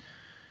is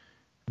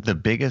the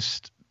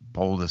biggest,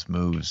 boldest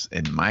moves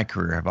in my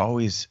career have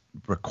always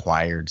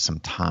required some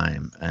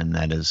time, and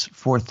that is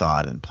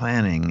forethought and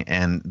planning.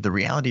 And the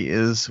reality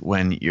is,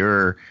 when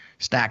you're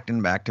stacked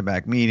in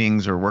back-to-back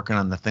meetings or working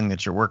on the thing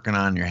that you're working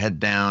on, your head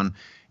down,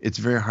 it's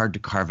very hard to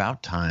carve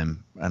out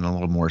time and a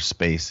little more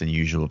space than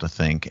usual to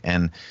think.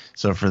 And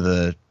so for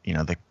the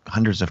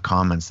hundreds of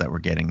comments that we're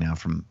getting now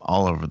from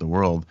all over the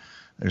world,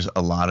 there's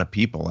a lot of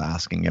people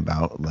asking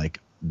about like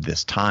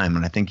this time.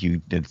 And I think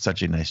you did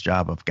such a nice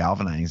job of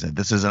galvanizing that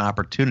this is an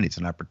opportunity. It's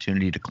an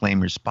opportunity to claim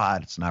your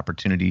spot. It's an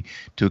opportunity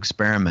to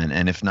experiment.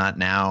 And if not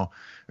now,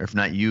 or if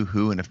not you,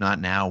 who, and if not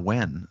now,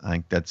 when? I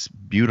think that's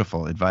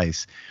beautiful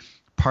advice.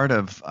 Part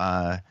of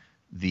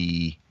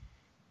the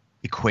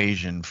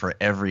equation for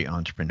every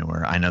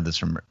entrepreneur, I know this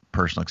from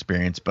personal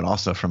experience, but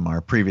also from our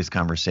previous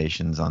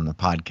conversations on the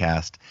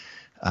podcast,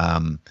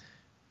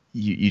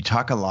 you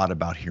talk a lot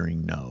about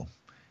hearing no.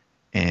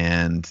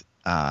 And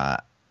I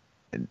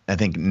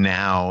think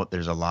now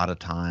there's a lot of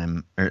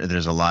time, or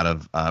there's a lot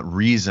of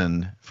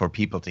reason for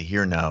people to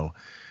hear no.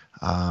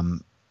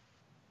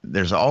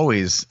 There's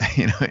always,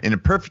 in a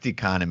perfect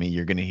economy,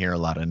 you're going to hear a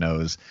lot of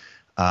no's.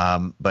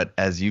 But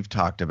as you've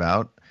talked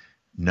about,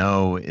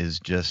 no is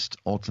just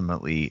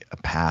ultimately a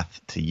path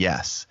to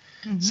yes.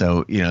 Mm-hmm.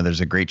 So, there's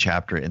a great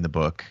chapter in the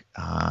book.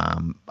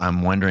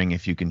 I'm wondering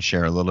if you can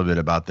share a little bit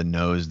about the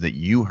no's that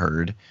you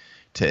heard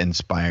to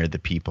inspire the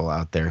people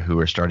out there who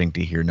are starting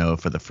to hear no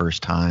for the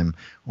first time,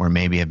 or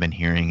maybe have been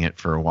hearing it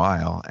for a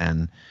while.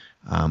 And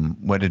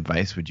what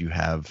advice would you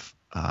have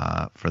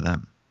for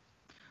them?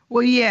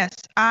 Well, yes,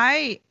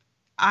 I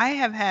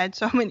have had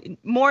so many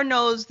more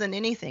no's than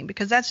anything,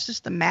 because that's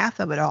just the math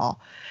of it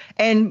all.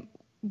 And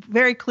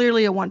very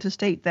clearly, I want to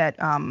state that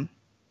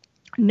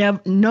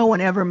no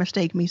one ever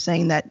mistake me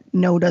saying that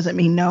no doesn't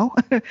mean no.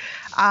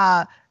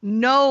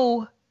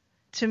 No,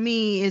 to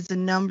me, is a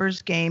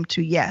numbers game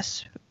to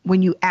yes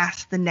when you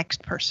ask the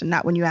next person,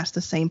 not when you ask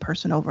the same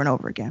person over and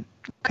over again.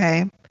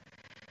 Okay.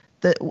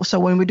 So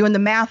when we're doing the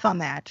math on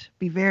that,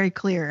 be very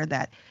clear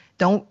that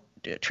don't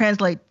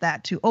translate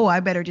that to, oh,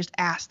 I better just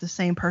ask the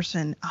same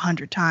person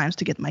 100 times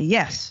to get my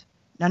yes.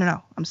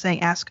 No. I'm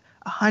saying ask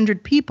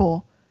 100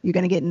 people. You're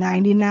going to get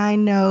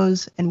 99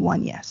 no's and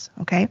 1 yes.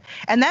 Okay.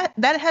 And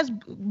that has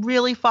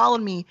really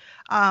followed me.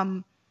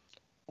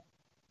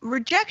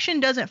 Rejection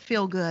doesn't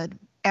feel good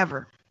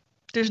ever.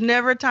 There's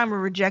never a time where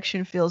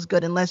rejection feels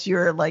good unless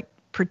you're like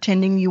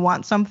pretending you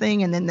want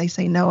something and then they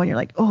say no and you're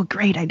like, oh,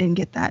 great, I didn't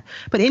get that.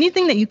 But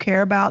anything that you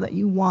care about, that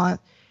you want,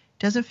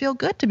 doesn't feel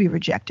good to be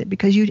rejected,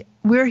 because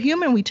we're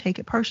human. We take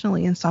it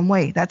personally in some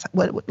way. That's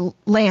what it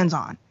lands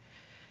on.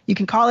 You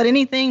can call it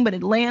anything, but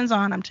it lands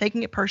on, I'm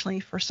taking it personally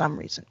for some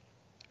reason.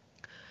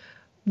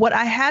 What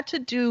I had to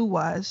do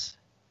was,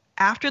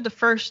 after the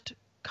first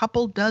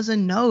couple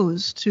dozen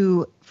no's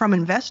from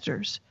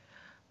investors,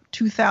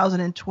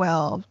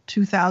 2012,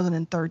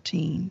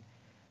 2013,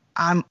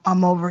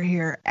 I'm over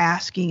here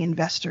asking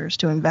investors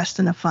to invest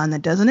in a fund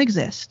that doesn't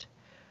exist,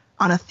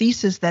 on a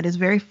thesis that is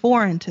very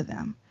foreign to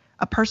them,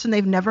 a person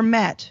they've never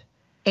met,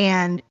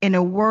 and in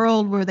a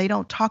world where they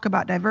don't talk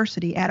about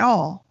diversity at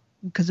all,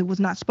 because it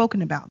was not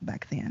spoken about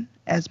back then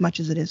as much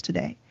as it is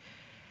today.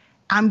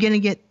 I'm going to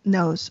get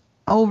no's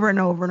over and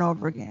over and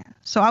over again.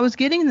 So I was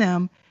getting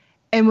them,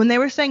 and when they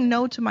were saying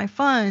no to my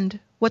fund,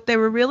 what they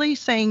were really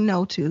saying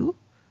no to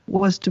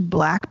was to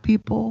Black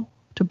people,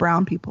 to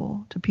brown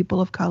people, to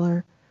people of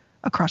color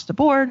across the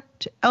board,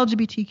 to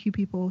LGBTQ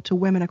people, to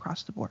women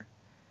across the board.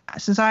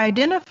 Since I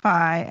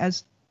identify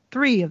as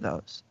 4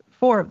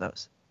 of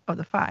those of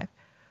the 5,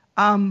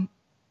 I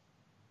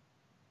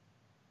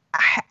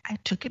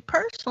took it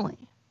personally,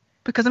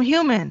 because I'm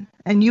human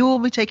and you will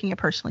be taking it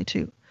personally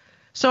too.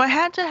 So I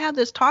had to have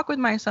this talk with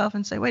myself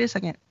and say, wait a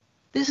second,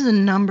 this is a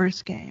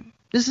numbers game.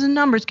 This is a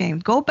numbers game.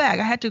 Go back.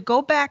 I had to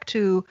go back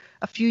to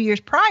a few years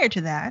prior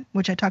to that,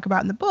 which I talk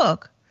about in the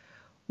book,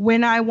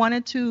 when I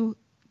wanted to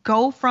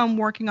go from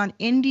working on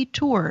indie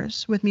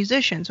tours with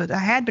musicians, which I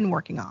had been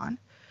working on,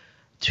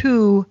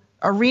 to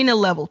arena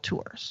level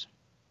tours.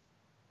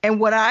 And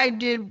what I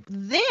did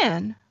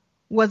then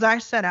was I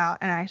set out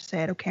and I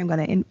said, okay, I'm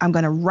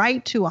going to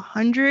write to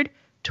 100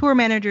 tour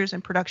managers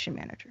and production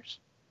managers,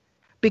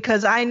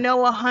 because I know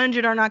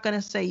 100 are not going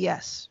to say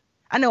yes.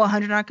 I know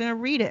 100 are not going to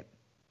read it.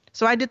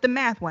 So I did the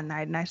math one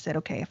night and I said,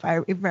 okay, if I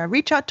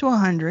reach out to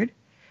 100,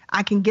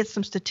 I can get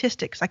some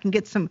statistics. I can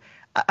get some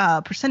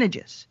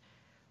percentages.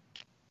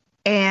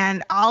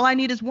 And all I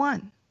need is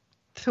one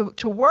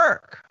to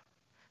work.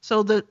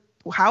 So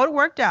how it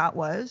worked out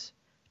was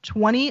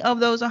 20 of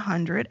those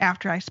 100,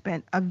 after I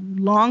spent a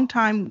long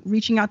time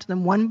reaching out to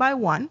them one by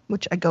one,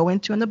 which I go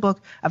into in the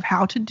book of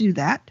how to do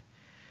that,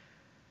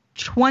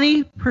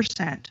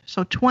 20%,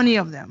 so 20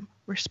 of them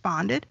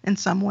responded in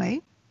some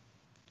way.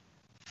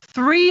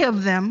 3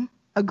 of them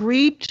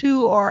agreed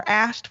to or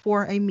asked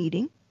for a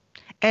meeting,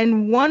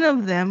 and 1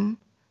 of them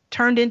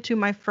turned into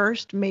my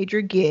first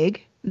major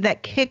gig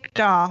that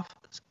kicked off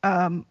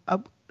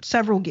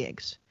several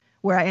gigs,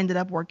 where I ended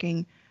up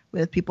working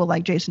with people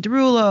like Jason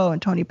Derulo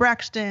and Tony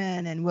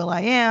Braxton and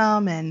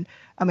will.i.am and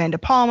Amanda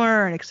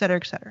Palmer and et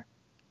cetera,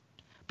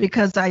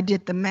 because I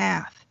did the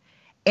math.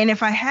 And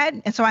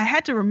so I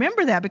had to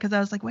remember that, because I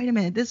was like, wait a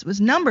minute, this was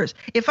numbers.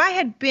 If I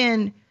hadn't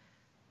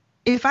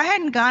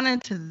gone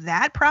into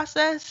that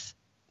process,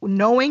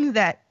 knowing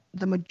that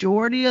the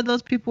majority of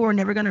those people were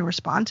never going to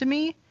respond to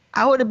me,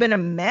 I would have been a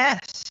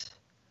mess.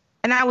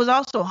 And I was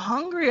also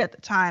hungry at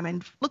the time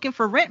and looking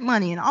for rent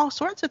money and all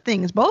sorts of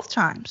things both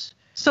times.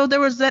 So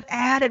there was that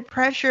added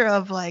pressure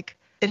of like,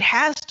 it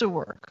has to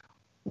work.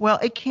 Well,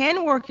 it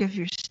can work if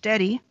you're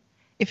steady,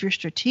 if you're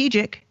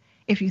strategic,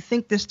 if you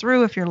think this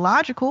through, if you're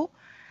logical.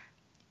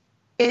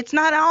 It's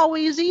not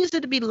always easy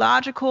to be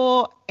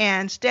logical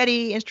and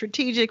steady and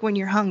strategic when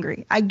you're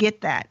hungry. I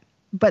get that.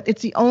 But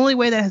it's the only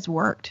way that has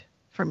worked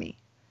for me.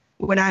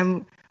 When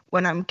I'm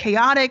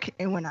chaotic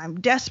and when I'm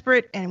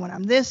desperate and when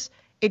I'm this,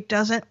 it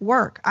doesn't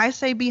work. I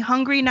say be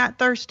hungry, not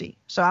thirsty.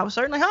 So I was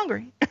certainly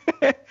hungry,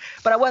 but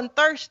I wasn't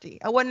thirsty.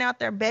 I wasn't out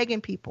there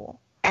begging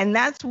people. And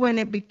that's when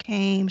it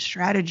became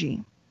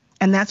strategy.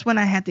 And that's when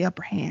I had the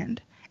upper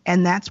hand.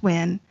 And that's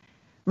when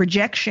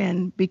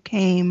rejection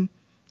became,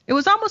 it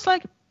was almost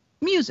like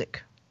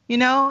music,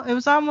 it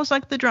was almost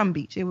like the drum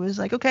beat. It was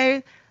like,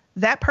 okay,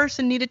 that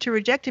person needed to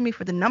reject me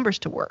for the numbers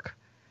to work.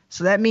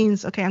 So that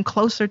means, okay, I'm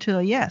closer to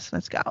a yes,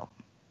 let's go.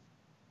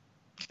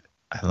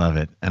 I love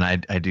it. And I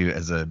do,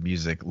 as a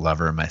music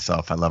lover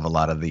myself, I love a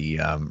lot of the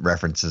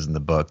references in the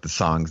book, the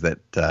songs that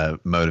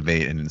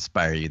motivate and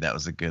inspire you. That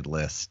was a good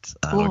list.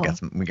 Cool. We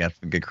got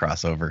some good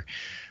crossover.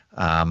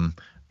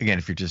 Again,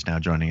 if you're just now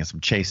joining us,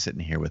 I'm Chase,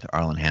 sitting here with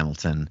Arlan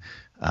Hamilton,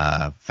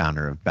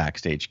 founder of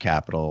Backstage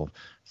Capital,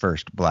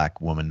 first Black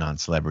woman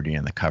non-celebrity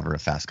on the cover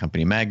of Fast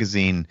Company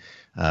magazine,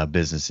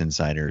 Business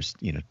Insider's,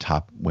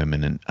 top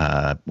women in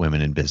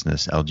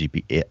business,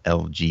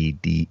 LGBTQ.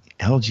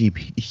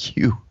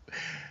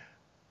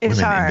 It's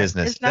women hard. in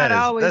business. It's not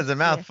always. That's a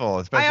mouthful,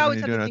 especially when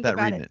you're doing it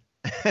without reading it.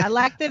 I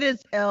like that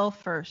it's L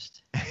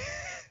first.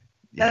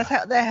 Yeah.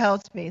 That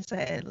helps me.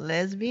 Say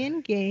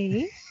lesbian,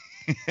 gay,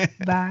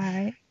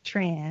 bi,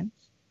 trans.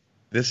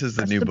 This is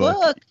the new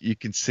book. You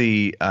can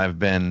see I've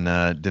been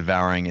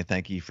devouring it.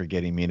 Thank you for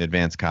getting me an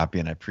advance copy,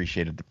 and I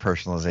appreciated the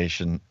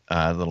personalization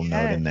little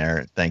note in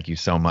there. Thank you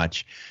so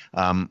much.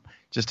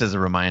 Just as a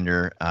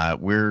reminder,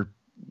 we're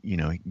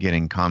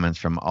getting comments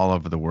from all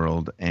over the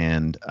world,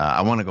 and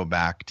I want to go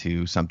back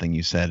to something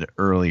you said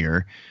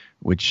earlier,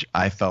 which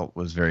I felt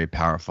was very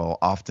powerful,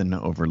 often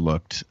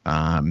overlooked,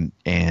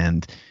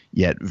 and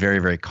yet very,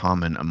 very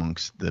common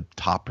amongst the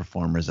top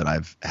performers that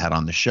I've had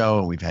on the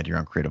show. We've had here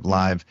on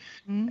CreativeLive,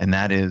 and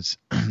that is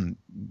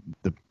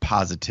the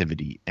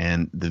positivity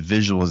and the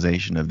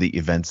visualization of the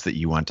events that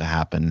you want to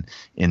happen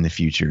in the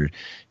future.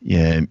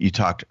 You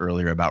talked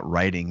earlier about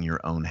writing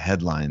your own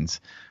headlines.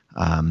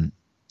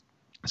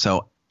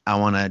 So I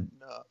want to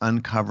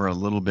uncover a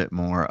little bit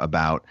more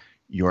about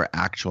your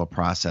actual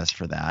process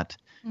for that.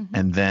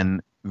 And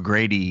then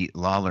Grady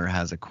Lawler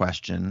has a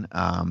question.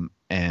 And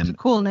it's a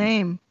cool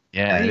name.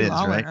 Yeah, Grady it is,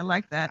 Lawler. right? I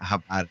like that. How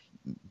about,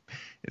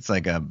 it's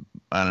like I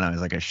don't know, it's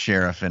like a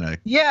sheriff in a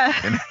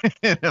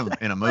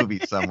in a movie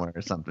somewhere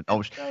or something.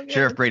 Oh,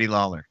 Sheriff Grady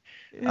Lawler.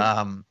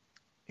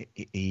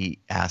 He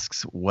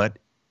asks, what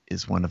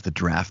is one of the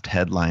draft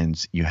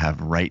headlines you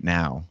have right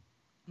now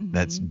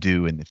that's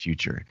due in the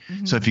future?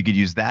 So if you could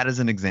use that as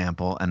an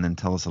example and then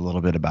tell us a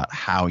little bit about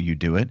how you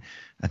do it,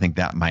 I think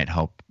that might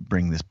help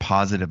bring this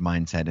positive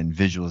mindset and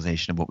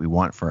visualization of what we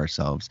want for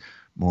ourselves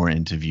more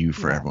into view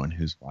for everyone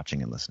who's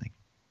watching and listening.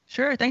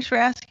 Sure. Thanks for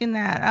asking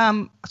that.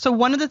 So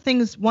one of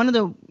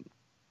the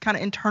kind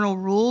of internal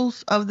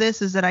rules of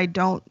this is that I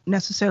don't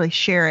necessarily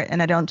share it,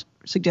 and I don't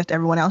suggest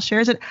everyone else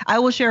shares it. I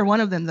will share one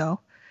of them though.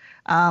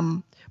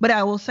 But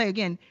I will say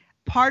again,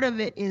 part of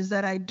it is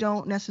that I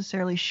don't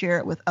necessarily share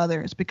it with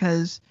others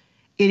because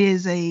it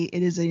is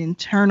an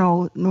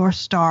internal North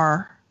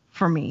Star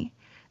for me.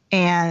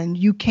 And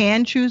you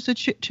can choose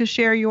to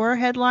share your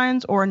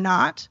headlines or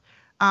not.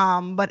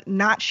 But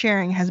not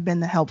sharing has been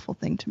the helpful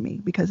thing to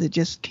me because it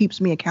just keeps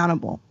me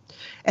accountable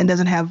and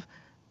doesn't have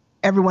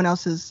everyone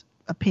else's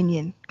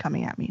opinion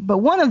coming at me. But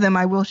one of them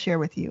I will share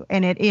with you,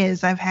 and it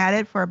is, I've had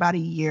it for about a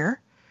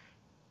year,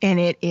 and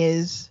it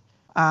is,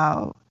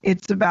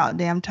 it's about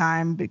damn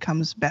time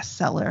becomes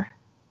bestseller.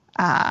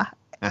 And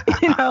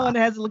it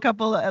has a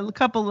couple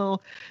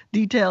little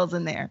details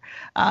in there.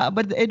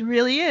 But it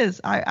really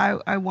is.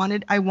 I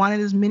wanted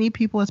as many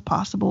people as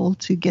possible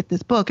to get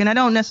this book, and I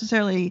don't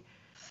necessarily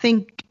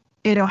think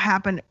it'll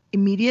happen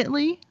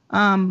immediately.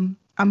 I'm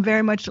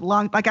very much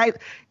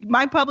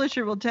my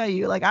publisher will tell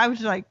you, I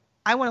was like,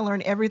 I want to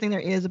learn everything there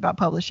is about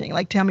publishing.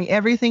 Tell me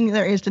everything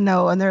there is to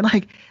know. And they're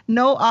like,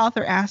 no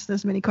author asks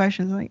this many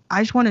questions. I'm like,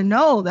 I just want to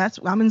know.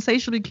 I'm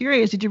insatiably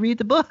curious. Did you read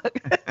the book?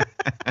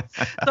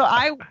 So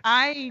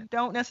I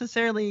don't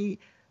necessarily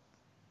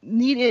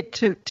need it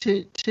to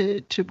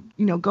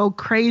go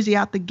crazy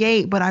out the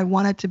gate, but I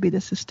want it to be the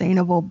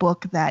sustainable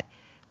book that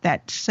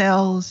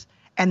sells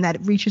and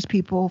that reaches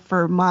people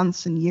for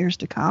months and years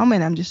to come.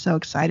 And I'm just so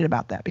excited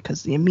about that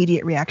because the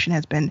immediate reaction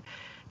has been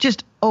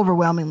just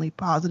overwhelmingly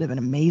positive and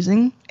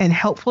amazing and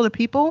helpful to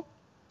people.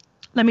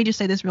 Let me just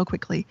say this real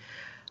quickly.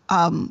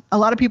 A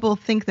lot of people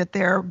think that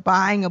they're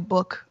buying a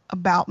book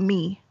about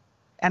me,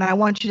 and I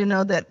want you to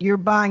know that you're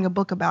buying a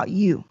book about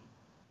you.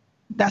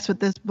 That's what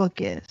this book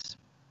is.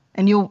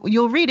 And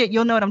you'll read it,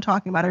 you'll know what I'm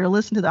talking about, or you'll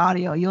listen to the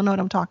audio, you'll know what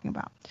I'm talking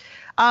about.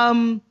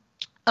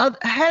 A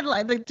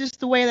headline, like just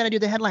the way that I do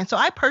the headline. So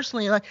I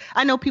personally,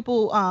 I know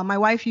people, my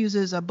wife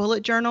uses a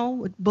bullet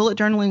journal. Bullet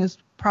journaling is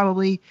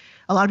probably,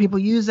 a lot of people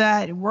use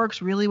that. It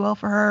works really well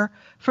for her.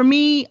 For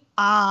me,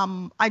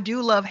 I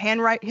do love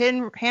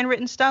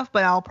handwritten stuff,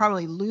 but I'll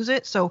probably lose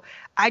it. So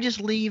I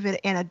just leave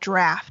it in a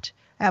draft.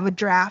 I have a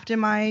draft in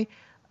my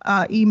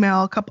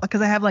email,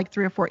 because I have like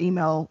 3 or 4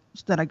 emails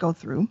that I go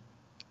through.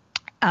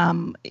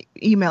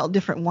 Email,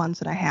 different ones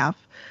that I have,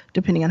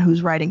 depending on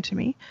who's writing to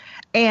me.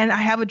 And I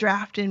have a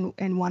draft in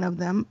one of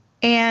them,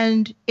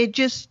 and it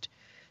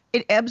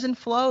ebbs and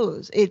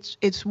flows.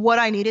 It's what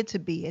I need it to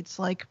be. It's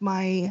like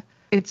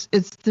it's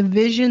the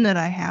vision that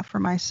I have for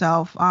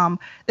myself.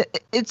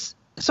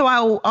 So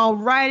I'll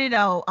write it.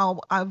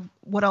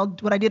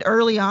 What I did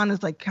early on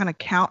is like kind of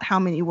count how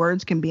many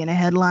words can be in a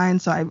headline.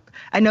 So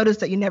I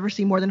noticed that you never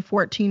see more than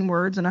 14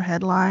 words in a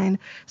headline.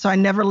 So I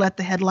never let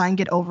the headline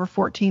get over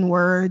 14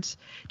 words.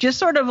 Just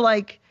sort of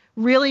like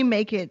really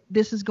make it,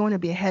 this is going to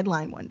be a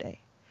headline one day.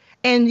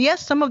 And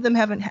yes, some of them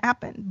haven't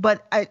happened,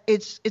 but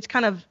it's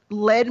kind of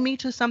led me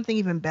to something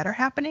even better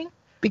happening,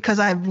 because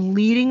I'm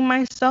leading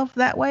myself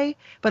that way.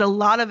 But a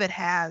lot of it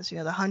has,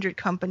 the 100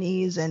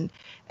 companies and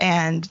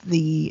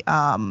the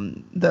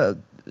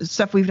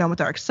stuff we've done with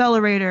our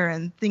accelerator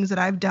and things that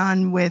I've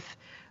done with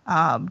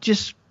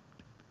just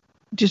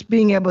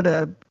being able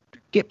to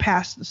get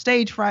past the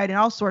stage fright and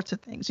all sorts of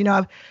things.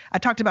 I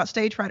talked about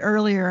stage fright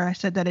earlier. I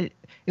said that it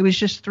was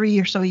just 3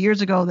 or so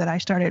years ago that I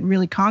started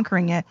really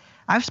conquering it.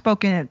 I've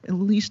spoken at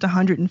least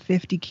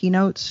 150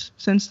 keynotes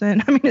since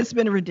then. I mean, it's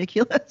been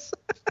ridiculous.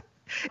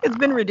 It's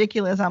been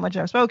ridiculous how much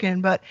I've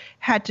spoken, but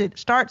had to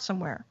start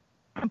somewhere.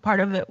 And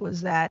part of it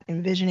was that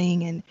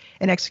envisioning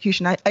and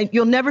execution.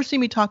 You'll never see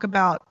me talk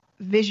about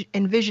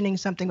envisioning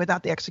something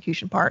without the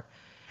execution part.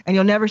 And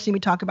you'll never see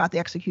me talk about the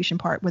execution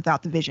part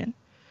without the vision.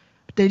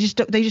 They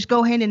just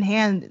go hand in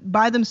hand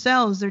by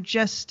themselves. They're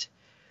just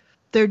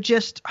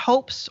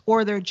hopes,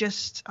 or they're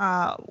just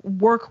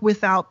work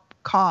without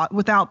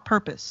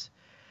purpose.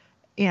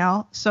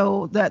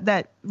 So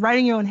that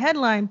writing your own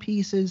headline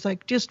piece is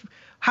like just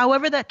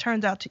however that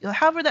turns out to,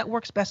 however that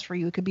works best for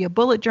you. It could be a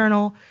bullet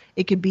journal.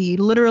 It could be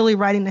literally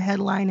writing the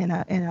headline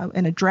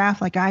in a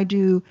draft like I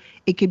do.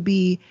 It could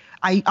be,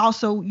 I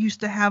also used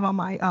to have on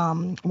my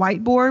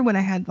whiteboard, when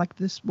I had like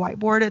this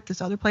whiteboard at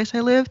this other place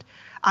I lived,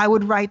 I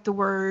would write the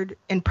word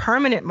in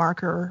permanent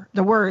marker,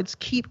 the words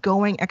 "keep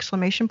going!" !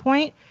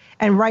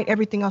 And write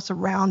everything else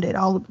around it,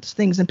 all of those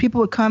things. And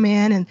people would come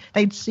in and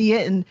they'd see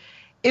it. And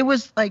it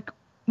was like,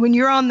 when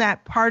you're on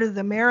that part of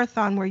the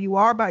marathon where you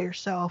are by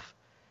yourself,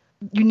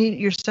 you need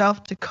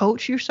yourself to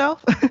coach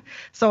yourself.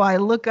 So I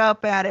look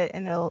up at it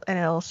and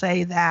it'll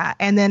say that.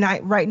 And then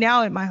right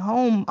now at my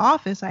home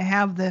office, I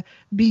have the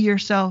 "be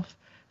yourself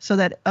so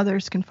that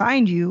others can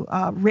find you"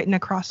 written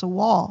across a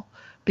wall,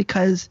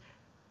 because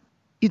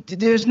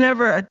there's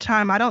never a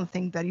time, I don't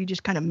think, that you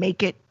just kind of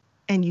make it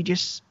and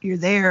you're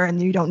there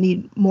and you don't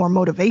need more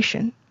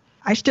motivation.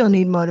 I still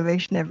need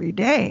motivation every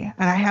day.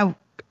 And I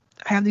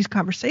have these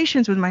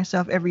conversations with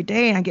myself every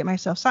day, and I get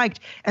myself psyched,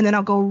 and then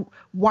I'll go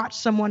watch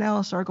someone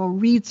else, or go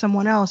read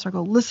someone else, or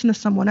go listen to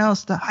someone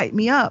else to hype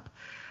me up.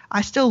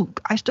 I still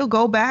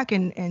go back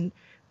and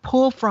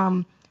pull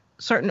from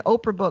certain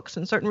Oprah books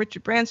and certain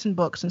Richard Branson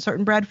books and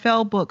certain Brad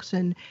Fell books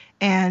and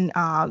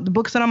the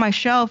books that are on my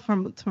shelf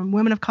from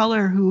women of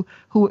color who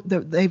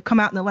they've come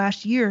out in the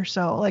last year or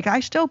so. Like, I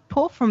still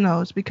pull from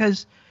those,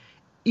 because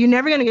you're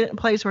never going to get in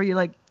a place where you're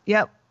like,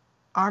 yep,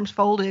 arms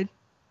folded,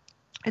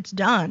 it's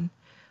done.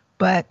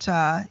 But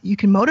you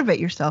can motivate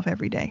yourself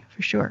every day,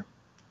 for sure,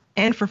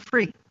 and for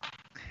free.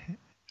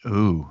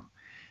 Ooh,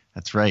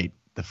 that's right.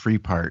 The free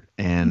part.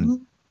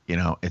 And,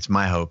 it's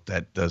my hope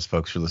that those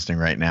folks who are listening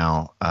right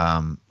now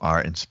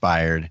are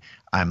inspired.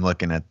 I'm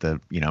looking at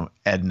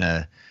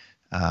Edna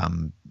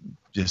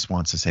just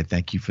wants to say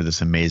thank you for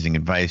this amazing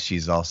advice.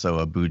 She's also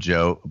a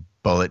Bujo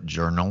bullet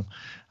journal.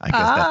 I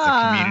guess that's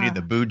a community,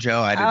 the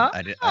Bujo.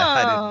 I didn't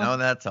know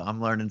that, so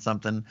I'm learning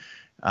something.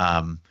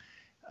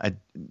 I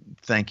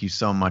thank you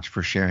so much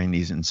for sharing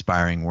these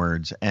inspiring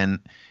words. And,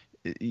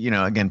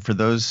 again, for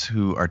those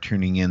who are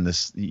tuning in,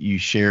 you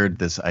shared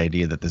this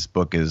idea that this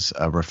book is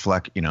a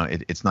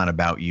it's not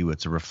about you.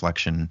 It's a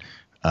reflection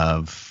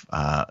of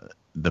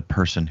the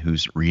person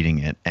who's reading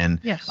it. And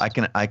yes. I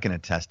can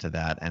attest to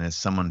that. And as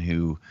someone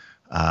who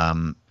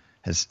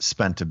has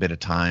spent a bit of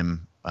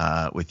time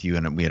with you,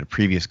 and we had a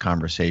previous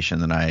conversation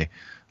that I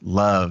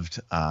loved,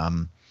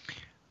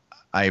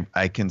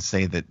 I can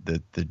say that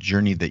the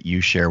journey that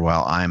you share,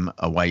 while I'm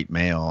a white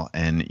male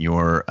and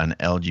you're an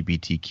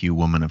LGBTQ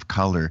woman of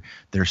color,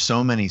 there's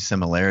so many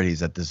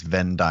similarities at this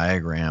Venn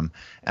diagram.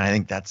 And I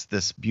think that's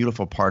this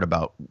beautiful part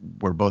about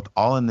we're both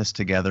all in this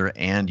together,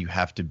 and you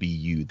have to be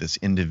you, this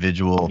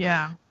individual.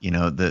 Yeah.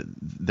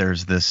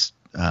 There's this,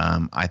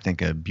 I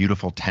think, a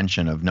beautiful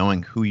tension of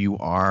knowing who you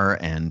are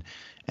and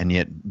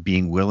yet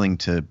being willing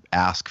to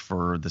ask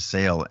for the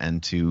sale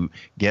and to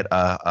get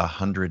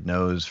 100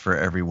 no's for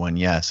every one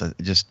yes.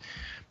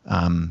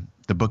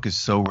 The book is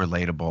so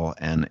relatable,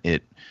 and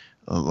it,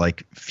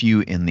 like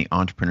few in the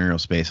entrepreneurial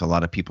space, a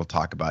lot of people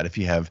talk about if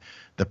you have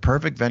the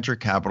perfect venture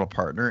capital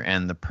partner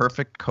and the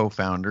perfect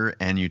co-founder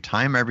and you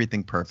time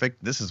everything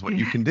perfect, this is what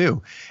you can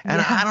do.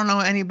 And I don't know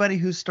anybody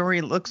whose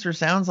story looks or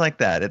sounds like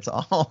that. It's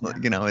all,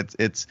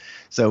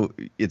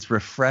 it's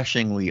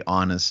refreshingly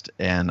honest,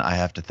 and I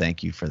have to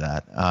thank you for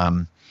that.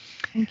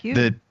 Thank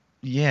you.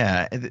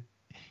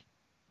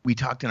 We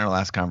talked in our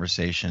last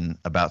conversation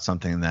about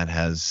something that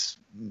has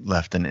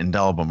left an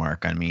indelible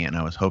mark on me, and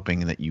I was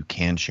hoping that you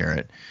can share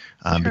it,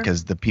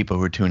 because the people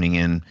who are tuning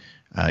in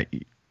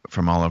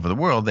from all over the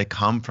world, they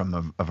come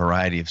from a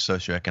variety of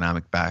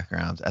socioeconomic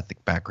backgrounds,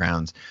 ethnic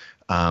backgrounds,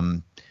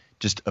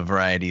 just a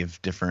variety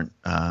of different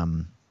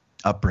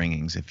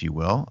upbringings, if you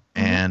will.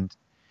 Mm-hmm. And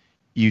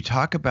you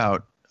talk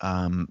about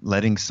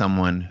letting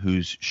someone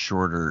who's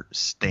shorter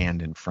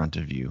stand in front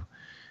of you.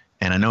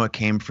 And I know it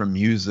came from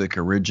music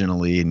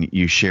originally, and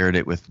you shared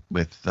it with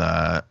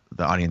the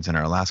audience in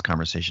our last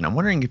conversation. I'm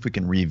wondering if we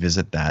can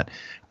revisit that.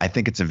 I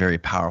think it's a very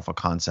powerful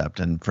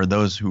concept. And for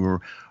those who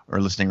are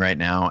listening right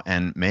now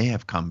and may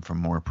have come from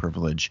more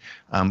privilege,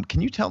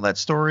 can you tell that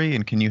story,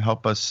 and can you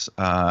help us,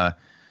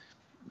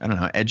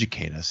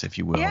 educate us, if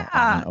you will,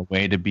 on a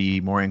way to be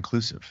more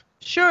inclusive?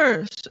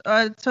 Sure.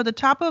 So the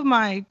top of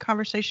my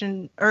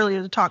conversation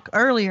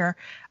earlier,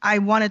 I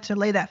wanted to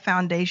lay that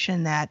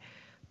foundation that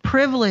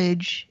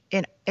privilege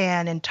and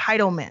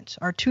entitlement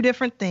are two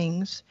different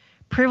things.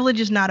 Privilege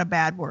is not a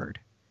bad word.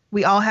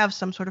 We all have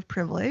some sort of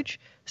privilege.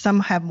 Some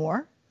have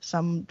more,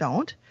 some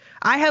don't.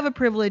 I have a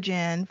privilege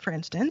in, for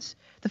instance,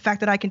 the fact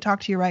that I can talk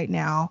to you right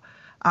now,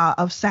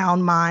 of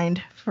sound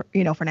mind, for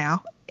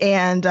now,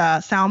 and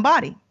sound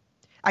body.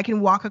 I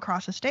can walk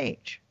across a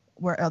stage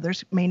where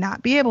others may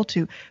not be able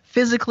to,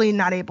 physically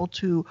not able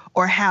to,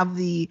 or have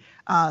the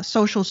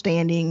social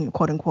standing,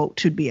 quote unquote,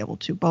 to be able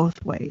to,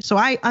 both ways. So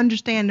I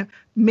understand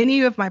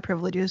many of my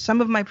privileges. Some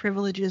of my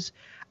privileges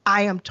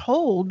I am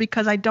told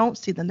because I don't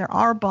see them. There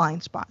are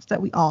blind spots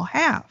that we all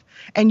have,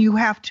 and you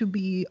have to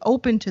be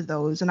open to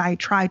those, and I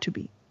try to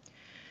be.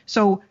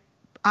 So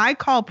I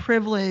call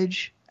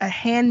privilege a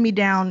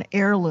hand-me-down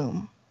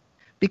heirloom,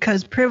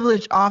 because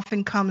privilege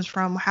often comes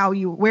from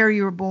where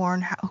you were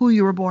born, who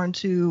you were born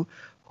to,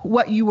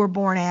 what you were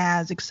born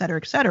as, et cetera,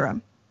 et cetera.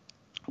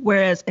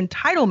 Whereas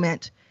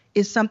entitlement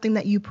is something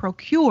that you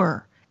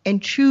procure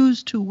and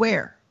choose to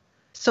wear.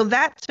 So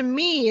that, to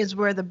me, is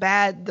where the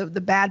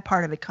bad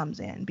part of it comes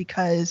in,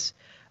 because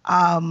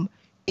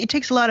it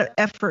takes a lot of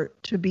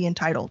effort to be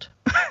entitled.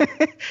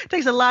 It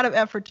takes a lot of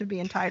effort to be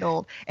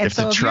entitled. And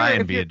to try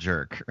and be a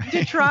jerk. Right?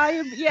 To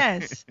try,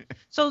 yes.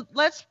 So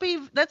let's be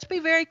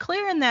very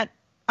clear in that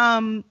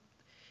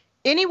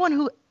anyone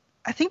who,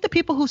 I think the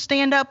people who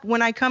stand up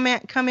when I come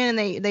in and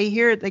they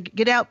hear it, they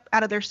get out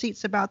of their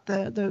seats about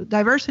the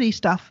diversity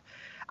stuff.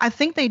 I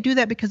think they do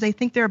that because they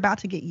think they're about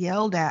to get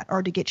yelled at,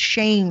 or to get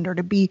shamed, or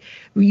to be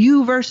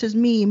you versus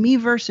me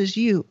versus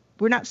you.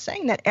 We're not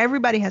saying that.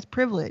 Everybody has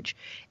privilege.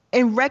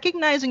 And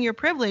recognizing your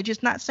privilege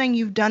is not saying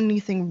you've done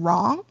anything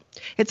wrong.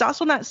 It's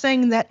also not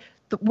saying that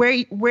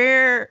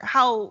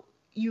how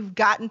you've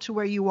gotten to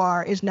where you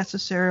are is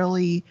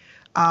necessarily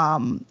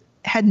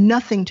had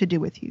nothing to do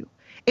with you.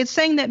 It's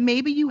saying that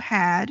maybe you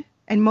had,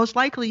 and most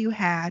likely you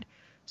had,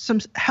 some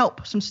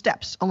help, some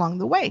steps along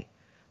the way.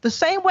 The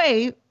same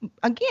way,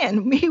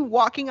 again, me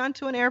walking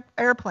onto an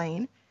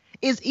airplane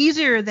is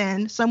easier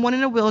than someone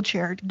in a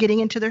wheelchair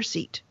getting into their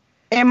seat.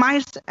 Am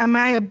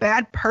I a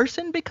bad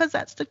person because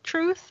that's the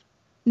truth?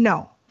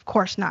 No, of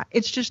course not.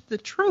 It's just the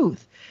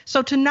truth.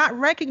 So to not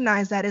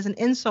recognize that is an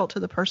insult to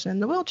the person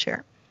in the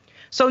wheelchair.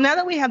 So now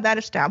that we have that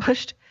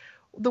established,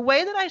 the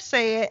way that I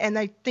say it, and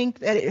I think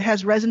that it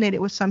has resonated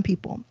with some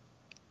people,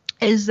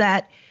 is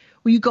that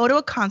when you go to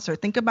a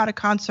concert, think about a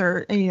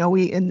concert,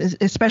 and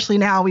especially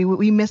now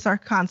we miss our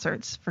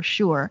concerts for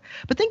sure.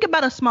 But think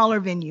about a smaller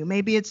venue.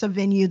 Maybe it's a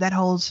venue that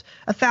holds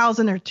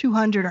 1,000 or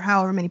 200 or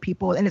however many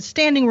people, and it's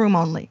standing room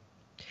only.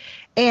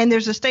 And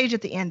there's a stage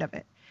at the end of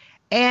it.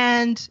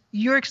 And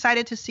you're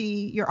excited to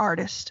see your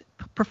artist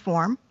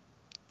perform,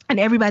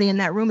 and everybody in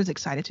that room is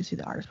excited to see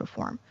the artist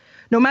perform.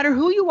 No matter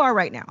who you are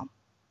right now.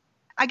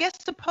 I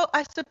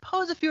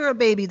suppose if you're a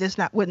baby, this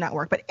would not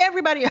work, but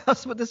everybody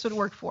else this would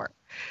work for.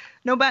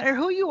 No matter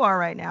who you are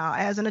right now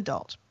as an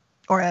adult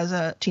or as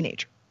a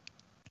teenager.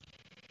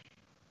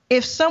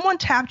 If someone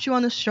tapped you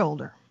on the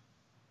shoulder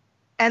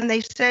and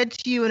they said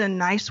to you in a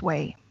nice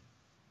way,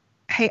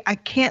 hey, I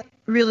can't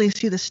really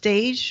see the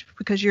stage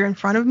because you're in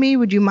front of me.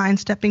 Would you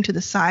mind stepping to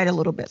the side a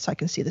little bit so I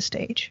can see the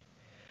stage?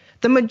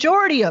 The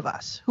majority of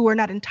us who are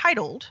not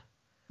entitled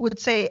would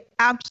say,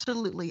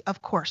 absolutely,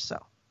 of course so.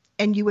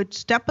 And you would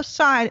step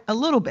aside a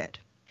little bit.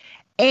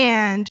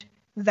 And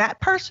that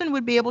person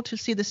would be able to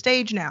see the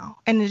stage now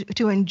and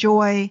to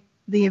enjoy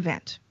the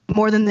event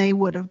more than they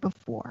would have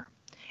before.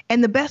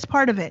 And the best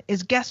part of it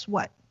is, guess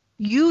what?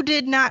 You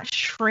did not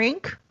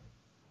shrink.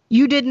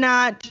 You did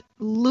not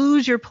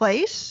lose your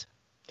place.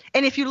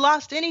 And if you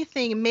lost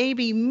anything,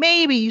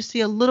 maybe you see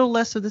a little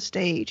less of the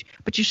stage,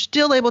 but you're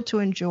still able to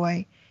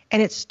enjoy,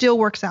 and it still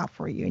works out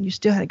for you, and you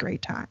still had a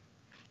great time.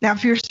 Now,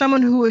 if you're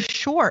someone who is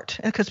short,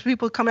 because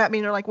people come at me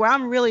and they're like, well,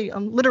 I'm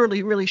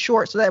literally really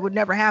short, so that would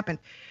never happen.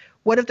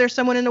 What if there's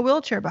someone in a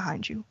wheelchair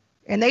behind you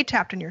and they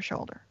tapped on your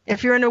shoulder?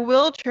 If you're in a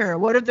wheelchair,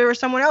 what if there was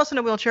someone else in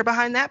a wheelchair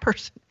behind that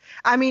person?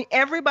 I mean,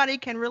 everybody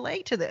can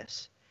relate to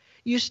this.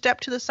 You step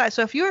to the side.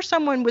 So if you're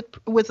someone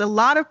with a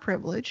lot of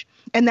privilege,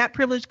 and that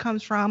privilege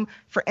comes from,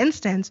 for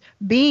instance,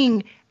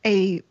 being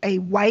a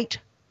white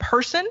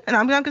person, and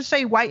I'm not going to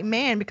say white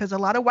man because a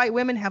lot of white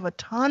women have a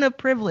ton of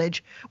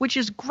privilege, which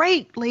is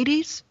great,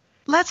 ladies.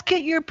 Let's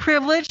get your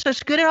privilege.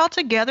 Let's get it all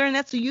together and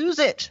let's use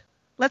it.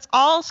 Let's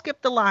all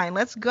skip the line.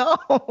 Let's go.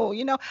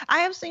 You know, I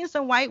have seen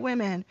some white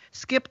women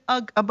skip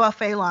a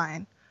buffet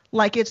line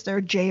like it's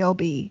their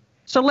job.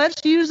 So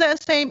let's use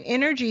that same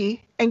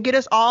energy and get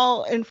us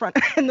all in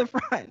the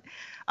front.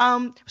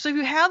 So if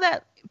you have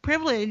that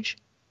privilege,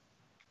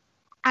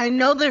 I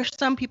know there's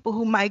some people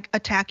who might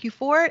attack you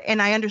for it,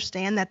 and I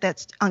understand that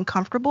that's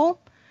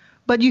uncomfortable,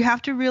 but you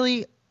have to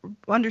really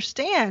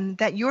understand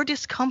that your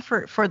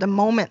discomfort for the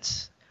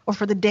moments or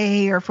for the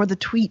day or for the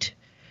tweet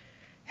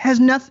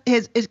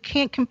it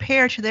can't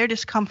compare to their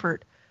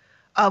discomfort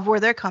of where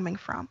they're coming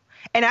from.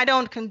 And I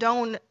don't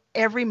condone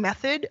every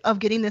method of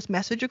getting this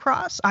message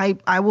across.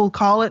 I will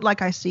call it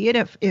like I see it.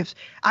 If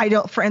I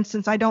don't, for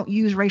instance, I don't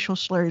use racial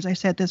slurs. I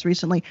said this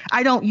recently.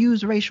 I don't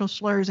use racial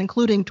slurs,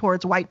 including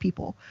towards white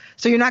people.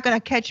 So you're not going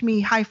to catch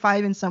me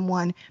high-fiving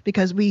someone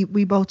because we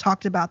both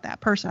talked about that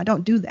person. I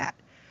don't do that.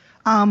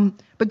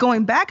 But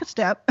going back a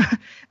step,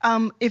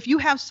 if you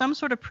have some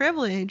sort of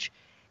privilege,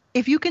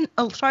 if you can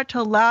start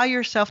to allow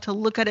yourself to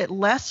look at it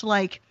less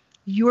like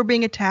you're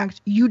being attacked,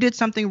 you did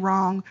something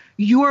wrong,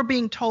 you're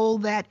being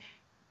told that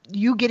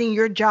you getting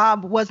your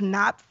job was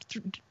not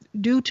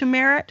due to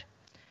merit,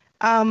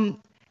 and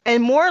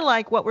more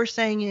like what we're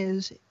saying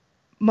is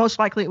most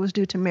likely it was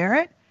due to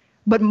merit,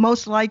 but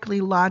most likely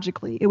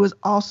logically it was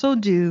also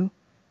due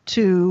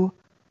to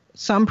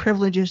some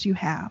privileges you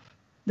have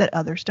that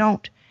others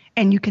don't.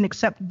 And you can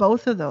accept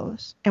both of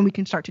those and we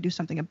can start to do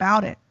something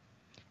about it.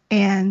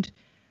 And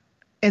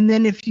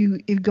then if you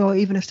go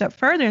even a step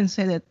further and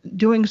say that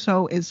doing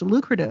so is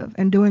lucrative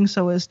and doing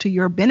so is to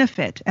your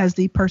benefit as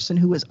the person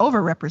who is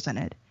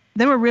overrepresented,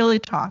 then we're really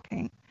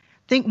talking.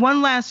 I think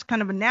one last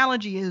kind of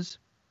analogy is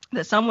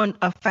that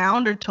a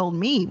founder told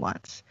me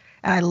once,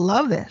 and I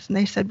love this, and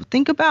they said,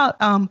 think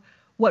about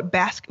what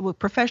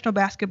professional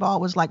basketball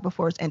was like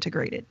before it's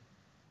integrated.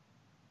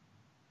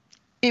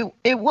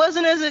 It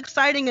wasn't as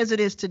exciting as it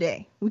is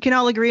today. We can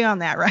all agree on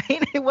that,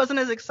 right? It wasn't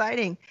as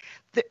exciting.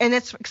 And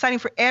it's exciting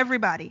for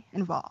everybody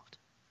involved.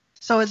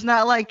 So it's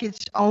not like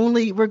it's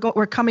only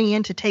we're coming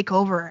in to take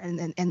over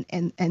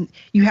and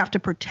you have to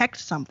protect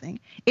something.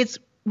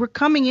 We're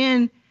coming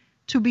in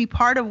to be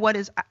part of what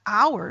is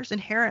ours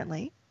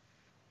inherently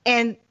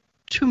and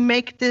to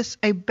make this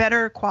a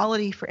better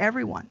quality for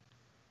everyone.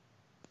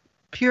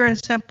 Pure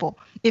and simple.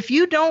 If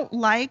you don't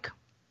like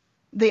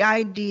the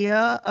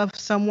idea of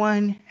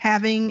someone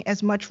having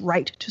as much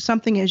right to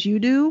something as you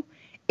do,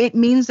 it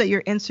means that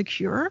you're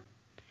insecure.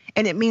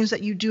 And it means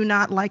that you do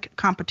not like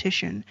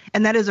competition.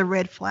 And that is a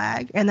red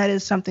flag. And that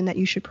is something that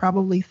you should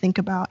probably think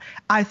about.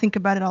 I think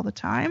about it all the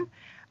time.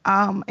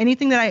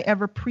 Anything that I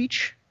ever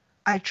preach,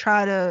 I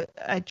try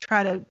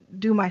to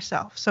do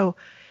myself. So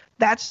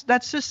that's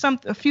just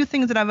a few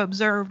things that I've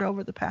observed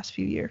over the past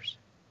few years.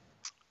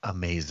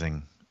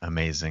 Amazing.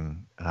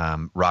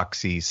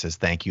 Roxy says,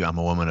 thank you. I'm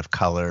a woman of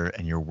color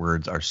and your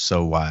words are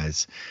so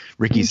wise.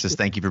 Ricky says,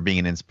 thank you for being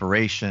an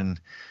inspiration.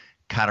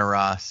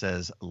 Katara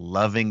says,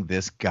 loving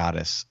this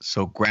goddess.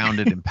 So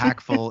grounded,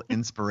 impactful,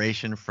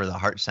 inspiration for the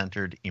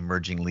heart-centered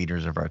emerging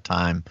leaders of our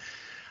time.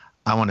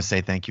 I want to say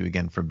thank you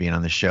again for being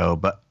on the show.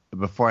 But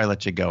before I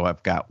let you go,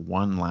 I've got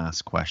one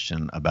last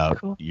question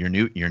about your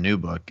new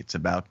book. It's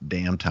about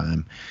damn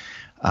time.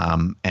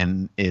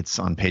 And it's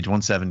on page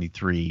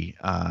 173.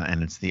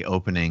 And it's the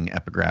opening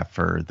epigraph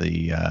for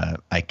the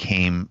I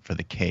came for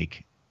the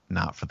cake,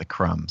 not for the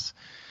crumbs.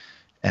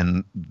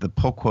 And the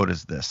pull quote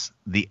is this: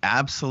 the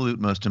absolute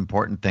most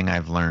important thing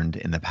I've learned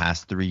in the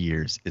past 3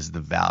 years is the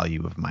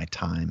value of my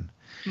time.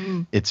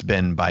 It's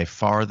been by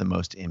far the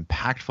most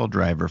impactful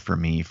driver for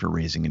me for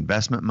raising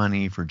investment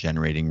money, for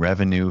generating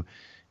revenue,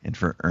 and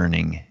for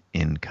earning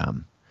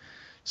income.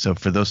 So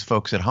for those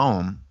folks at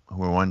home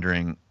who are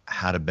wondering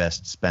how to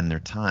best spend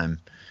their time,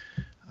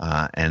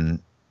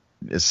 and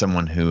as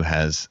someone who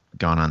has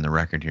gone on the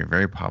record here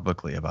very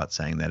publicly about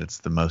saying that it's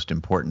the most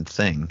important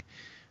thing,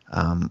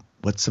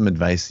 what's some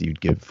advice you'd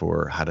give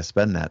for how to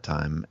spend that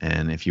time?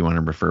 And if you want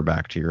to refer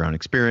back to your own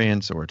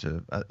experience or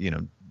to,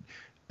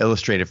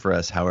 illustrate it for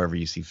us however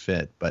you see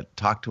fit, but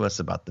talk to us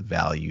about the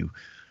value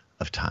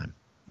of time.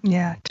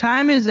 Yeah,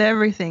 time is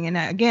everything. And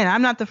again,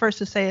 I'm not the first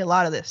to say a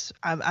lot of this.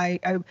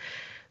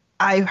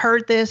 I've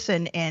heard this,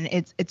 and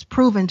it's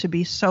proven to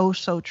be so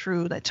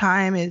true that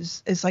time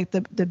is like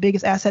the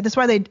biggest asset. That's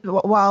why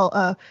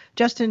while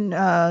Justin,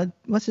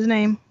 what's his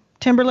name,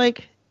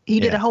 Timberlake, he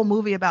did a whole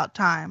movie about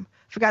time.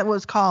 Forgot what it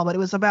was called, but it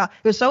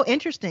was so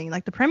interesting.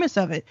 Like the premise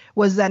of it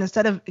was that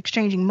instead of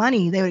exchanging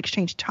money, they would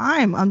exchange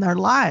time on their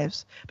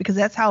lives, because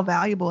that's how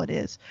valuable it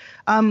is.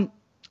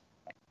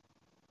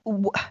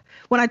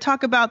 When I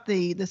talk about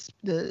the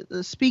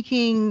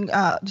speaking,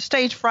 the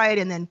stage fright,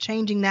 and then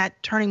changing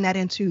that, turning that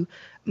into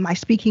my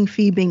speaking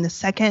fee being the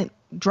second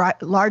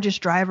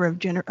largest driver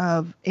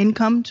of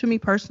income to me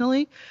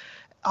personally,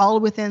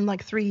 all within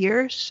like 3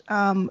 years,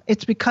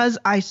 it's because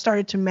I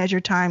started to measure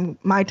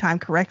my time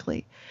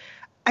correctly.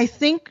 I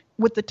think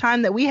with the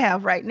time that we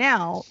have right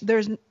now,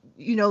 there's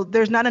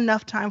not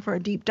enough time for a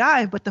deep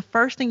dive, but the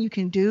first thing you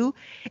can do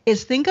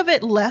is think of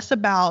it less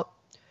about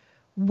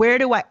where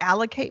do I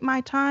allocate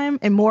my time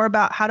and more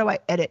about how do I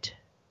edit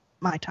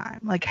my time?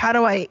 Like, how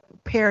do I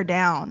pare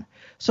down?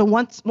 So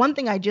one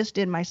thing I just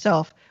did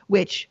myself,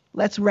 which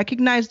let's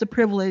recognize the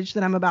privilege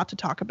that I'm about to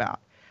talk about.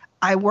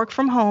 I work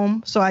from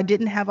home, so I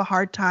didn't have a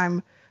hard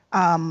time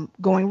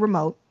going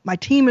remote. My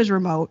team is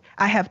remote.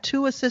 I have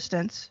 2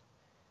 assistants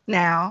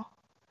now,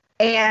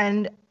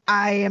 and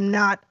I am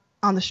not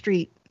on the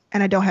street,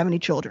 and I don't have any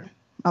children.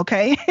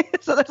 Okay?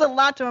 So there's a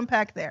lot to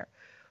unpack there.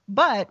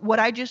 But what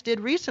I just did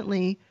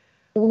recently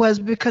was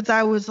because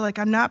I was like,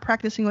 I'm not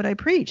practicing what I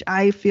preach.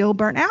 I feel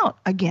burnt out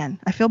again.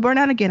 I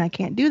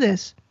can't do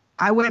this.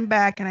 I went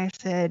back and I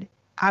said,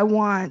 I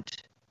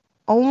want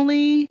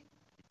only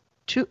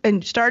 2,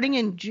 and starting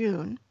in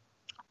June,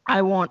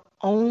 I want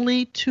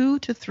only 2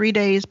 to 3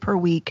 days per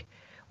week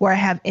where I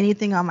have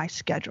anything on my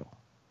schedule.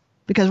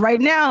 Because right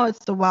now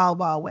it's the wild,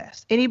 wild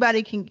west.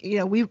 Anybody can,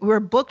 we're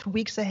booked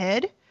weeks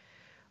ahead,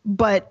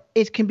 but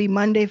it can be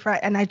Monday, Friday.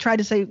 And I try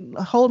to say,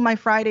 hold my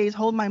Fridays,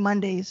 hold my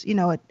Mondays.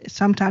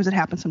 Sometimes it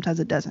happens, sometimes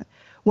it doesn't.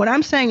 What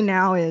I'm saying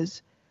now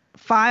is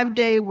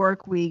 5-day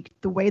work week,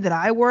 the way that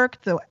I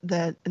work,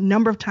 the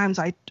number of times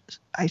I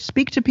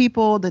speak to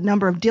people, the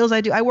number of deals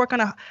I do.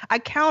 I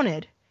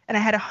counted, and I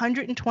had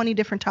 120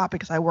 different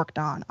topics I worked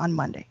on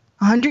Monday.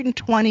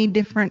 120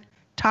 different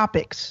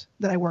topics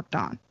that I worked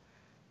on.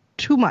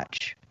 Too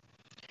much.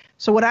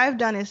 So what I've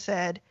done is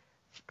said,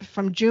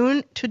 from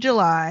June to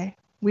July,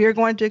 we are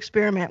going to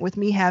experiment with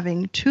me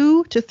having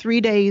 2 to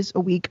 3 days a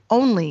week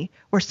only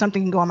where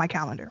something can go on my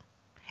calendar.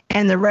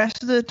 And the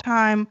rest of the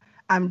time,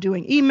 I'm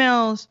doing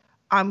emails,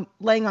 I'm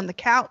laying on the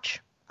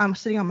couch, I'm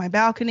sitting on my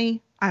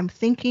balcony, I'm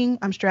thinking,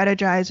 I'm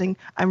strategizing,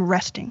 I'm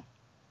resting.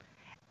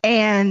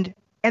 And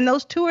in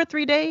those 2 or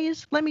 3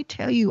 days, let me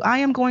tell you, I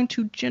am going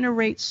to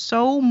generate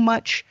so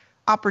much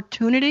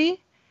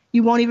opportunity,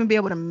 you won't even be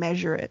able to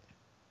measure it.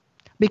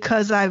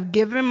 Because I've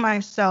given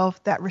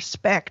myself that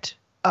respect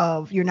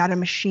of, you're not a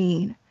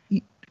machine.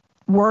 You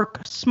work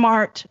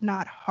smart,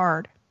 not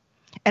hard.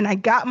 And I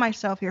got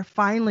myself here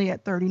finally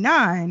at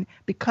 39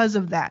 because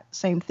of that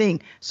same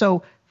thing.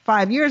 So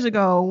 5 years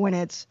ago, when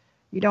it's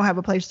you don't have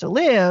a place to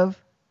live,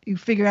 you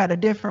figure out a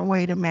different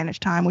way to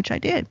manage time, which I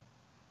did.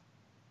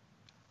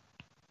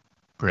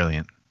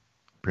 Brilliant.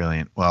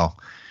 Well,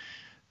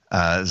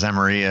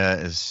 Zamaria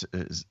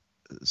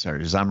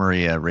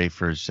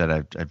Rayford said,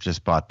 I've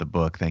just bought the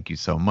book. Thank you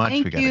so much.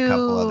 Thank we got you. A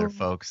couple other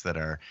folks that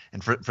are,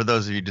 and for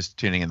those of you just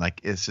tuning in,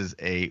 like, this is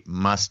a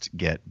must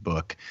get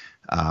book.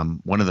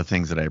 One of the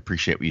things that I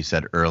appreciate what you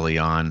said early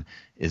on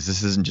is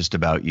this isn't just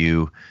about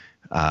you.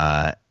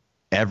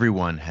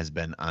 Everyone has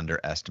been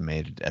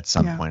underestimated at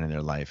some point in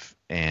their life.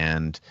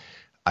 And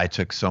I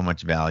took so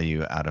much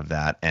value out of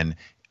that. And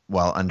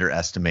while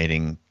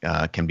underestimating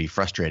can be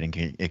frustrating,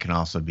 it can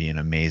also be an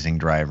amazing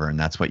driver. And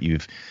that's what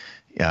you've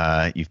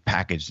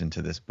packaged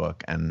into this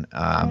book. And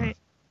I'm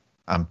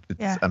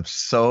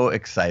so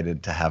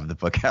excited to have the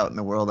book out in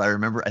the world. I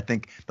remember, I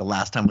think the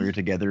last time we were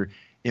together,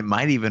 it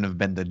might even have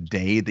been the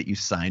day that you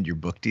signed your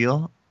book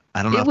deal.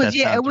 I don't know.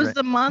 It was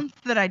the month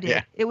that I did.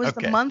 Yeah. It was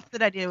the month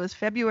that I did. It was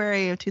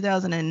February of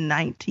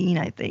 2019,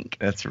 I think.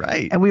 That's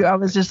right. And I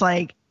was just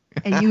like,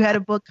 and you had a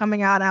book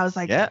coming out, and I was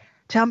like,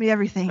 tell me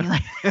everything.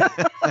 Like,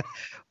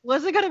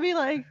 what's it gonna be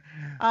like?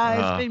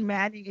 It's been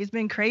maddening. It's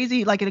been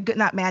crazy. Like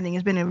not maddening.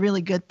 It's been a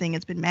really good thing.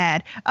 It's been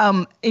mad.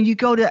 And you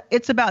go to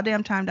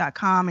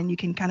it'saboutdamntime.com, and you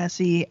can kind of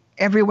see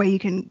every way you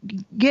can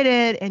get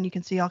it, and you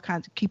can see all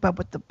kinds of, keep up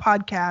with the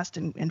podcast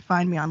and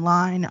find me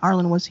online.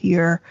 Arlan was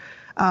here.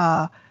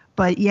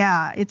 But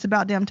yeah,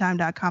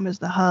 it'saboutdamntime.com is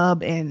the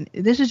hub, and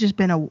this has just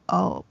been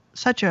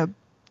such a.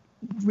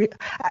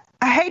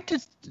 I hate to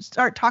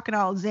start talking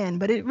all zen,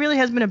 but it really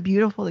has been a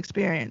beautiful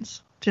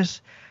experience.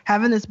 Just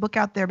having this book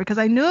out there, because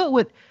I knew it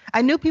would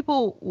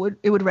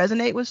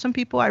resonate with some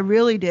people. I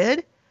really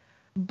did.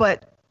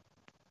 But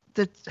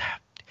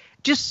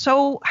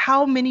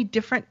how many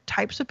different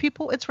types of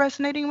people it's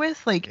resonating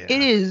with. Like that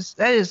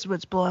is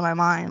what's blowing my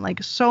mind.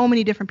 Like so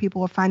many different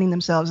people are finding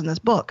themselves in this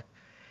book,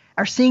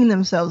 are seeing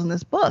themselves in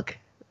this book.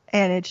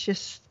 And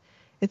it's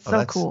It's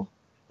so cool.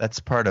 That's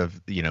part of,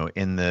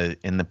 in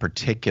the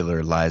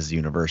particular lies the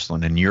universal.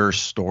 And in your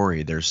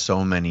story, there's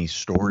so many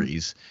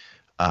stories.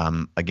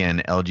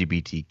 Again,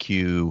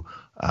 LGBTQ,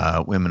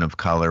 women of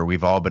color,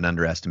 we've all been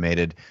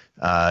underestimated.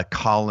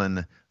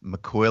 Colin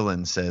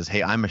McQuillan says,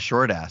 hey, I'm a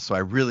short ass, so I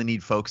really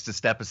need folks to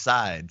step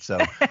aside. So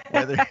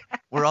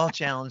we're all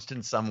challenged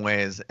in some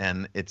ways.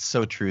 And it's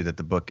so true that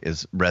the book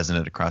is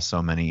resonant across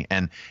so many.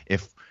 And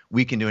if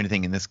we can do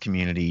anything in this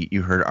community,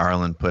 you heard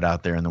Arlan put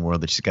out there in the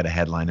world that she's got a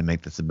headline and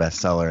make this a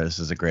bestseller. This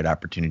is a great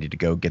opportunity to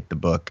go get the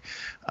book.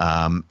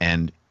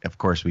 And of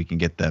course, we can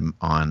get them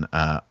on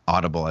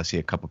Audible. I see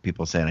a couple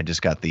people saying, I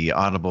just got the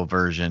Audible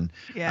version.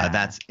 Yeah.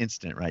 That's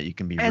instant, right? You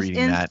can be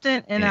reading that. It's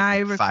instant, and I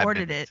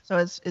recorded it. So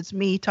it's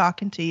me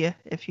talking to you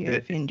if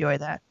you enjoy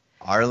that.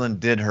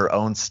 Arlan did her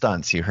own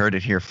stunts. You heard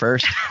it here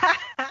first.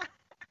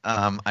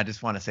 I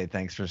just want to say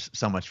thanks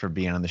so much for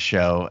being on the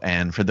show.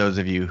 And for those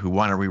of you who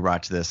want to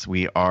rewatch this,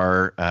 we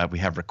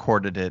have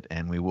recorded it,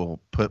 and we will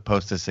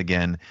post this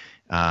again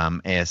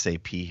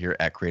ASAP here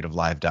at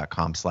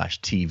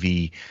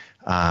creativelive.com/TV.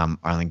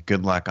 Arlan,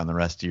 good luck on the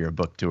rest of your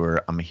book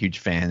tour. I'm a huge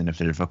fan, and if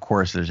there's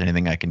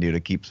anything I can do to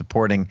keep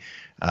supporting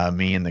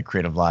me and the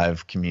Creative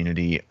Live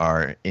community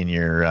are in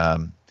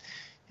your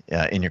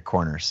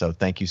corner. So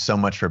thank you so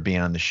much for being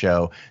on the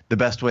show. The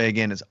best way,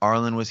 again, is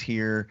Arlan was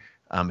here.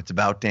 It's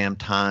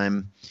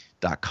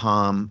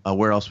aboutdamntime.com.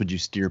 Where else would you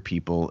steer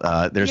people?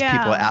 There's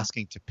people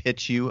asking to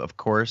pitch you, of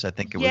course. I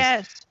think it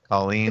was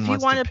Colleen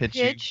wants to pitch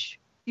you.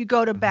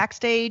 Go to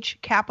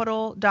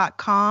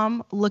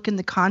backstagecapital.com, look in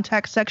the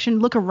contact section,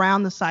 look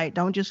around the site.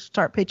 Don't just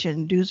start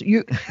pitching. Do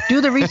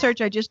the research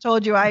I just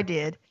told you I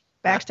did.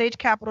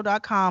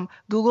 Backstagecapital.com.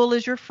 Google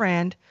is your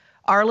friend.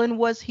 Arlan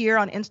was here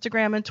on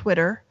Instagram and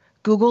Twitter.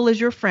 Google is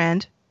your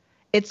friend.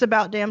 It's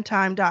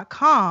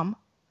aboutdamntime.com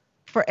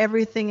for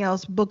everything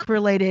else book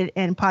related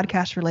and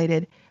podcast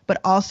related. But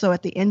also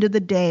at the end of the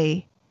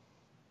day,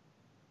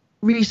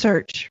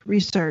 research.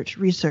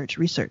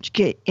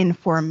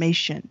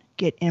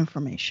 Get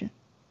information.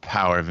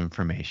 Power of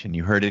information.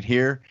 You heard it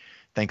here.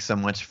 Thanks so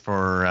much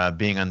for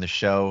being on the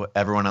show.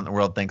 Everyone on the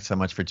world, thanks so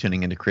much for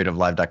tuning into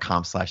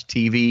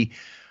creativelive.com/TV.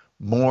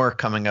 More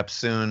coming up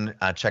soon.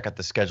 Check out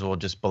the schedule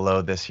just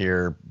below this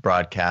here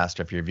broadcast.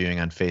 Or if you're viewing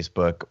on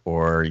Facebook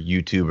or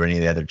YouTube or any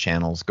of the other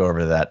channels, go over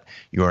to that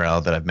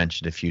URL that I've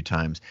mentioned a few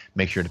times.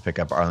 Make sure to pick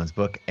up Arlan's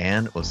book,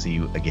 and we'll see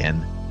you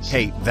again soon.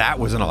 Hey, that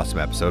was an awesome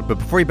episode. But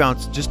before you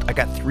bounce, I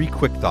got 3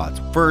 quick thoughts.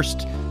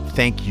 First,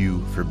 thank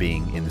you for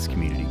being in this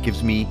community. It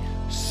gives me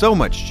so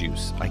much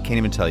juice. I can't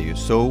even tell you,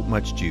 so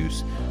much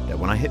juice that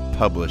when I hit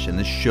publish and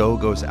this show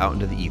goes out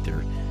into the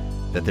ether,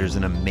 that there's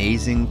an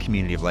amazing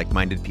community of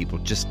like-minded people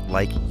just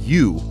like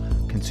you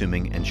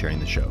consuming and sharing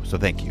the show. So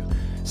thank you.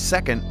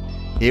 Second,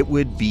 it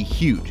would be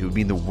huge. It would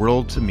mean the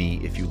world to me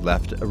if you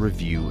left a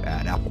review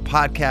at Apple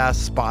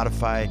Podcasts,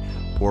 Spotify,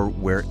 or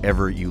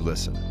wherever you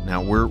listen.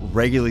 Now, we're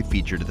regularly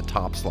featured at the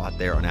top slot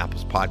there on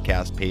Apple's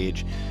podcast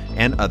page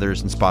and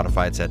others, and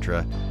Spotify,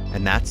 etc.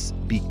 And that's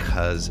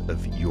because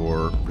of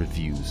your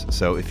reviews.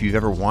 So if you've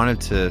ever wanted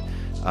to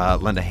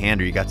lend a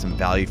hand, or you got some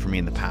value from me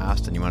in the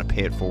past and you want to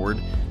pay it forward,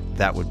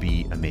 that would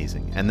be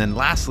amazing. And then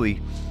lastly,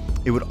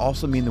 it would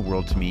also mean the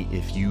world to me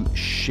if you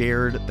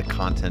shared the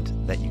content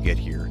that you get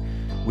here,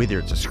 whether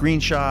it's a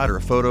screenshot or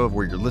a photo of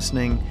where you're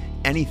listening,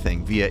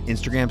 anything via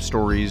Instagram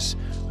stories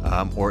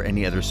or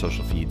any other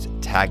social feeds,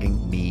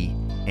 tagging me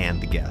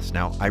and the guest.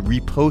 Now, I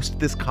repost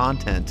this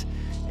content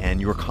and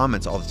your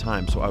comments all the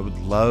time, so I would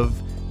love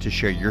to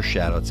share your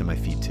shout outs in my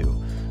feed too.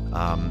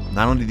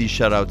 Not only these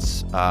shout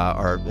outs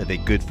are they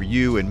good for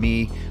you and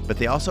me, but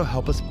they also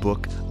help us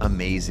book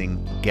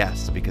amazing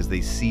guests because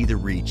they see the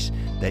reach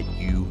that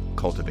you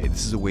cultivate.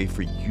 This is a way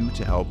for you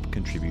to help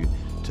contribute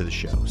to the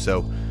show.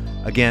 So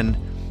again,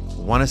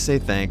 want to say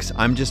thanks.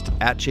 I'm just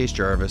at Chase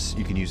Jarvis.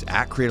 You can use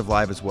at Creative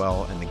Live as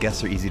well, and the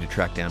guests are easy to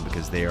track down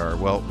because they're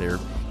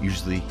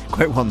usually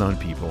quite well-known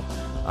people.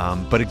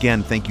 But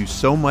again, thank you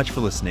so much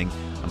for listening.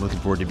 I'm looking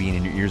forward to being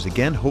in your ears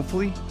again,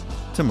 hopefully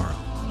tomorrow.